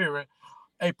his spirit,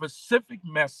 a specific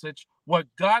message, what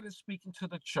God is speaking to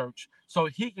the church, so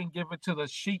he can give it to the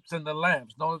sheep and the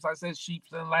lambs. Notice I said sheep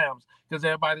and lambs because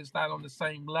everybody's not on the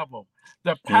same level.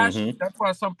 The pastor, that's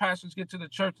why some pastors get to the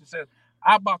church and say,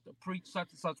 I'm about to preach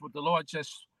such and such, what the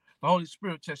Holy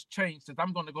Spirit just changed it.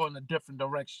 I'm going to go in a different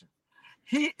direction.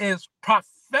 He is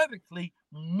prophetically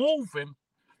moving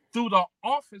through the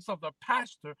office of the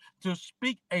pastor to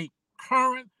speak a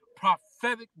current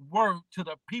prophetic word to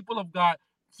the people of God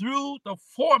through the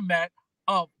format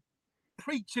of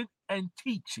preaching and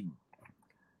teaching.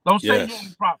 Don't say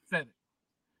he's prophetic.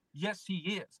 Yes, he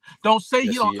is. Don't say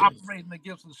he don't operate in the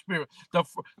gifts of the Spirit.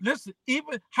 Listen,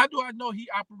 even how do I know he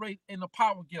operates in the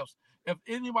power gifts? If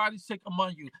anybody's sick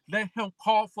among you, let him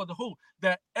call for the who?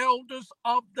 The elders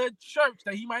of the church,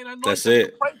 that he might anoint them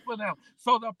to pray for them.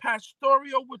 So the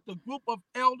pastoral with the group of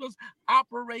elders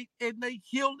operate in the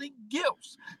healing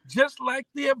gifts, just like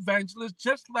the evangelist,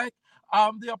 just like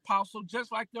the apostle,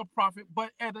 just like the prophet,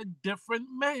 but at a different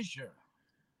measure.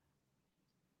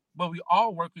 But we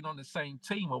all working on the same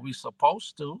team, are we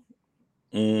supposed to?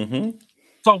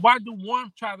 So why do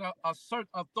one try to assert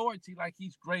authority like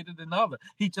he's greater than the other?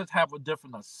 He just have a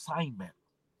different assignment.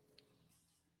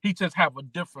 He just have a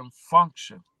different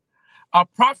function. A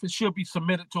prophet should be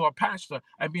submitted to a pastor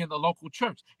and be in the local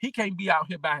church. He can't be out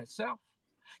here by himself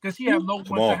because he has no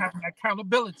one to have an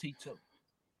accountability to.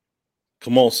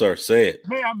 Come on, sir. Say it.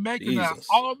 May I make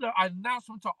all the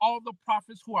announcement to all the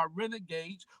prophets who are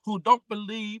renegades, who don't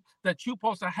believe that you're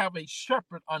supposed to have a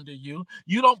shepherd under you.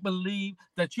 You don't believe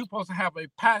that you're supposed to have a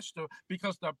pastor,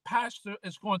 because the pastor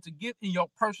is going to get in your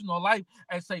personal life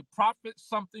and say, prophet,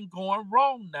 something going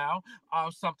wrong now.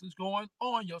 Something's going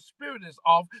on. Your spirit is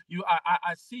off.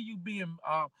 I see you being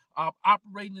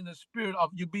operating in the spirit of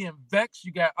you being vexed.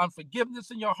 You got unforgiveness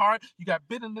in your heart. You got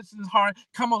bitterness in your heart.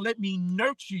 Come on, let me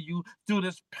nurture you through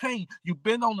this pain. You've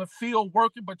been on the field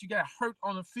working, but you got hurt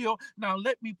on the field. Now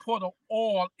let me pour the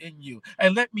oil in you,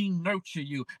 and let me nurture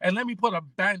you, and let me put a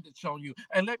bandage on you,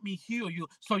 and let me heal you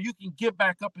so you can get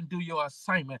back up and do your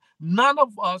assignment. None of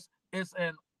us is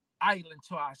an island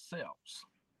to ourselves.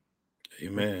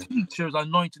 Amen. The teacher's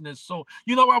anointing is so.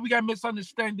 You know why we got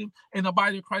misunderstanding in the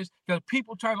body of Christ? Because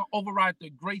people trying to override the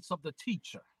grace of the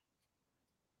teacher.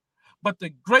 But the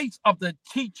grace of the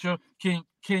teacher can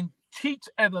teach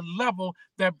at a level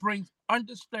that brings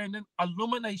understanding,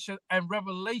 illumination, and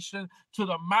revelation to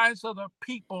the minds of the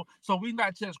people. So we're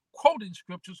not just quoting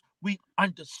scriptures, we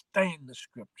understand the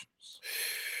scriptures.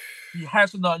 He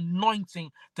has an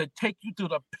anointing to take you through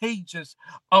the pages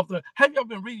of the. Have you ever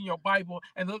been reading your Bible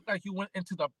and it looked like you went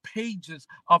into the pages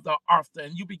of the author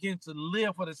and you begin to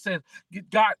live what it says?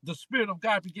 God, the Spirit of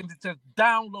God begins to just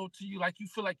download to you, like you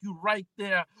feel like you're right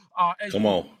there. Come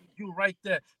on. You're right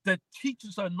there. The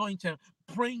teacher's anointing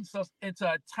brings us into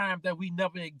a time that we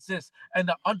never exist, and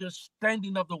the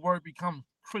understanding of the word becomes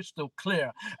crystal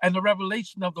clear, and the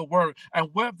revelation of the word, and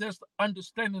where there's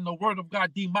understanding the word of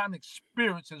God, demonic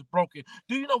spirits is broken.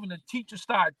 Do you know when the teacher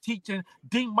started teaching,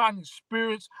 demonic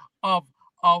spirits of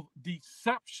of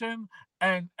deception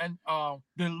and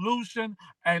delusion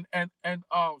and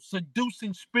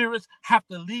seducing spirits have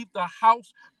to leave the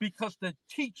house, because the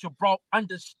teacher brought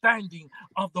understanding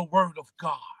of the word of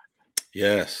God.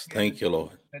 Yes, thank you,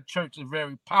 Lord. That church is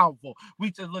very powerful.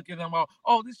 We just look at them all,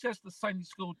 oh, this is just the Sunday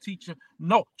school teacher.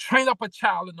 No, train up a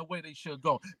child in the way they should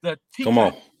go. The Come teacher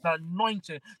on. has the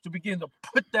anointing to begin to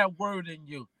put that word in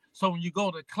you. So when you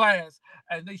go to class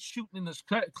and they shooting in this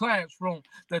classroom,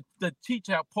 the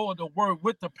teacher poured the word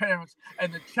with the parents,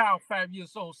 and the child 5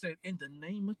 years old said, in the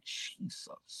name of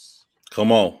Jesus.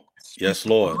 Come on. Yes,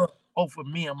 Lord. Over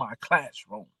me in my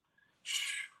classroom.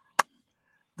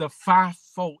 The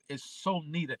fivefold is so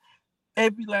needed.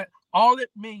 All it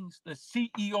means, the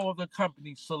CEO of the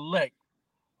company select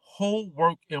who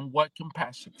work in what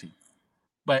capacity,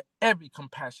 but every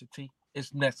capacity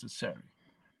is necessary.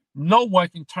 No one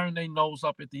can turn their nose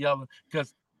up at the other,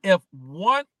 because if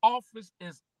one office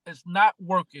is not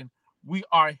working, we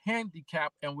are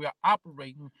handicapped and we are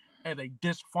operating at a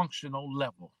dysfunctional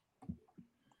level.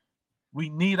 We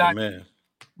need our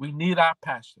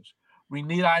pastors. We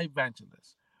need our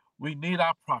evangelists. We need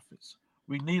our prophets.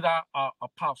 We need our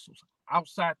apostles.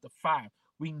 Outside the five,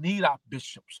 we need our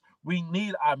bishops. We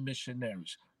need our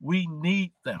missionaries. We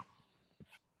need them.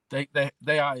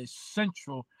 They are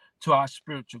essential to our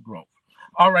spiritual growth.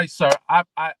 All right, sir. I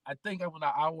think I'm an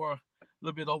hour, a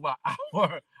little bit over an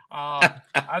hour.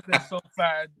 I've been so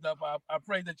fired up. I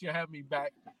pray that you have me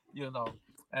back,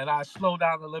 and I slow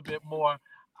down a little bit more.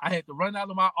 I had to run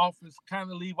out of my office, kind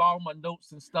of leave all my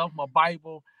notes and stuff, my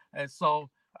Bible. And so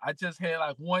I just had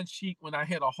like one sheet when I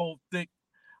had a whole thick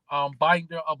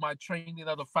binder of my training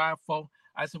of the fivefold.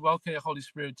 I said, well, okay, Holy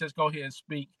Spirit, just go ahead and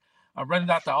speak. I ran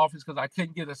out the office because I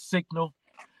couldn't get a signal.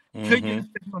 Couldn't get a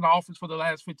signal in the office for the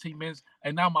last 15 minutes.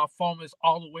 And now my phone is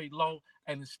all the way low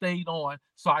and it stayed on,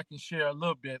 so I can share a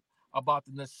little bit about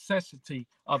the necessity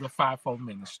of the fivefold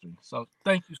ministry. So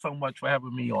thank you so much for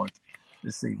having me on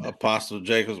this evening. Apostle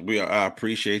Jacobs, I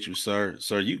appreciate you, sir.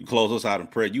 Sir, you can close us out in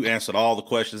prayer. You answered all the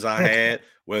questions I had,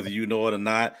 whether you know it or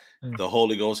not. The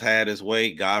Holy Ghost had his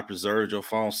way. God preserved your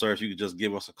phone, sir. If you could just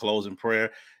give us a closing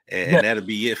prayer, and that'll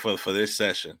be it for this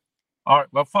session. All right.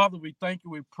 Well, Father, we thank you.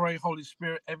 We pray, Holy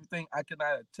Spirit, everything I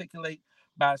cannot articulate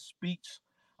by speech,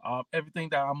 everything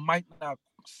that I might not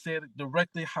say it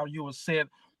directly how you have said,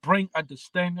 bring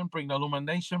understanding, bring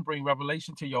illumination, bring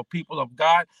revelation to your people of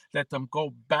God. Let them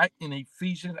go back in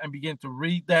Ephesians and begin to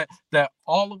read that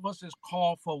all of us is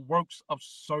called for works of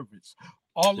service.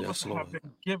 All of us have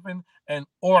been given an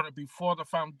order before the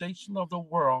foundation of the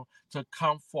world to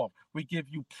come forth. We give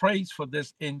you praise for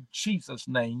this in Jesus'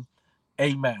 name.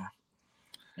 Amen.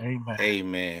 Amen.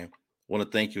 Amen. I want to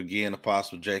thank you again,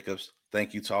 Apostle Jacobs.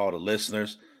 Thank you to all the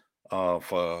listeners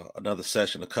for another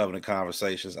session of Covenant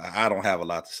Conversations. I don't have a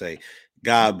lot to say.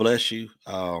 God bless you.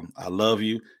 I love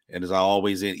you. And as I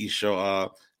always end each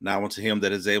show, now unto him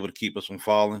that is able to keep us from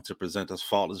falling, to present us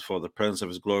faultless for the presence of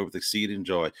his glory with exceeding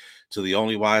joy. To the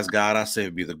only wise God, I say,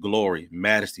 be the glory,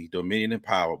 majesty, dominion, and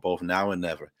power, both now and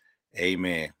ever.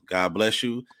 Amen. God bless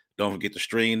you. Don't forget to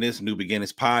stream this New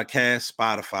Beginnings podcast,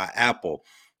 Spotify, Apple,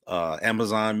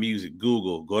 Amazon Music,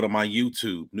 Google. Go to my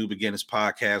YouTube, New Beginnings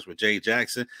Podcast with Jay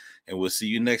Jackson, and we'll see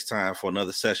you next time for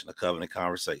another session of Covenant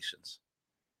Conversations.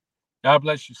 God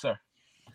bless you, sir.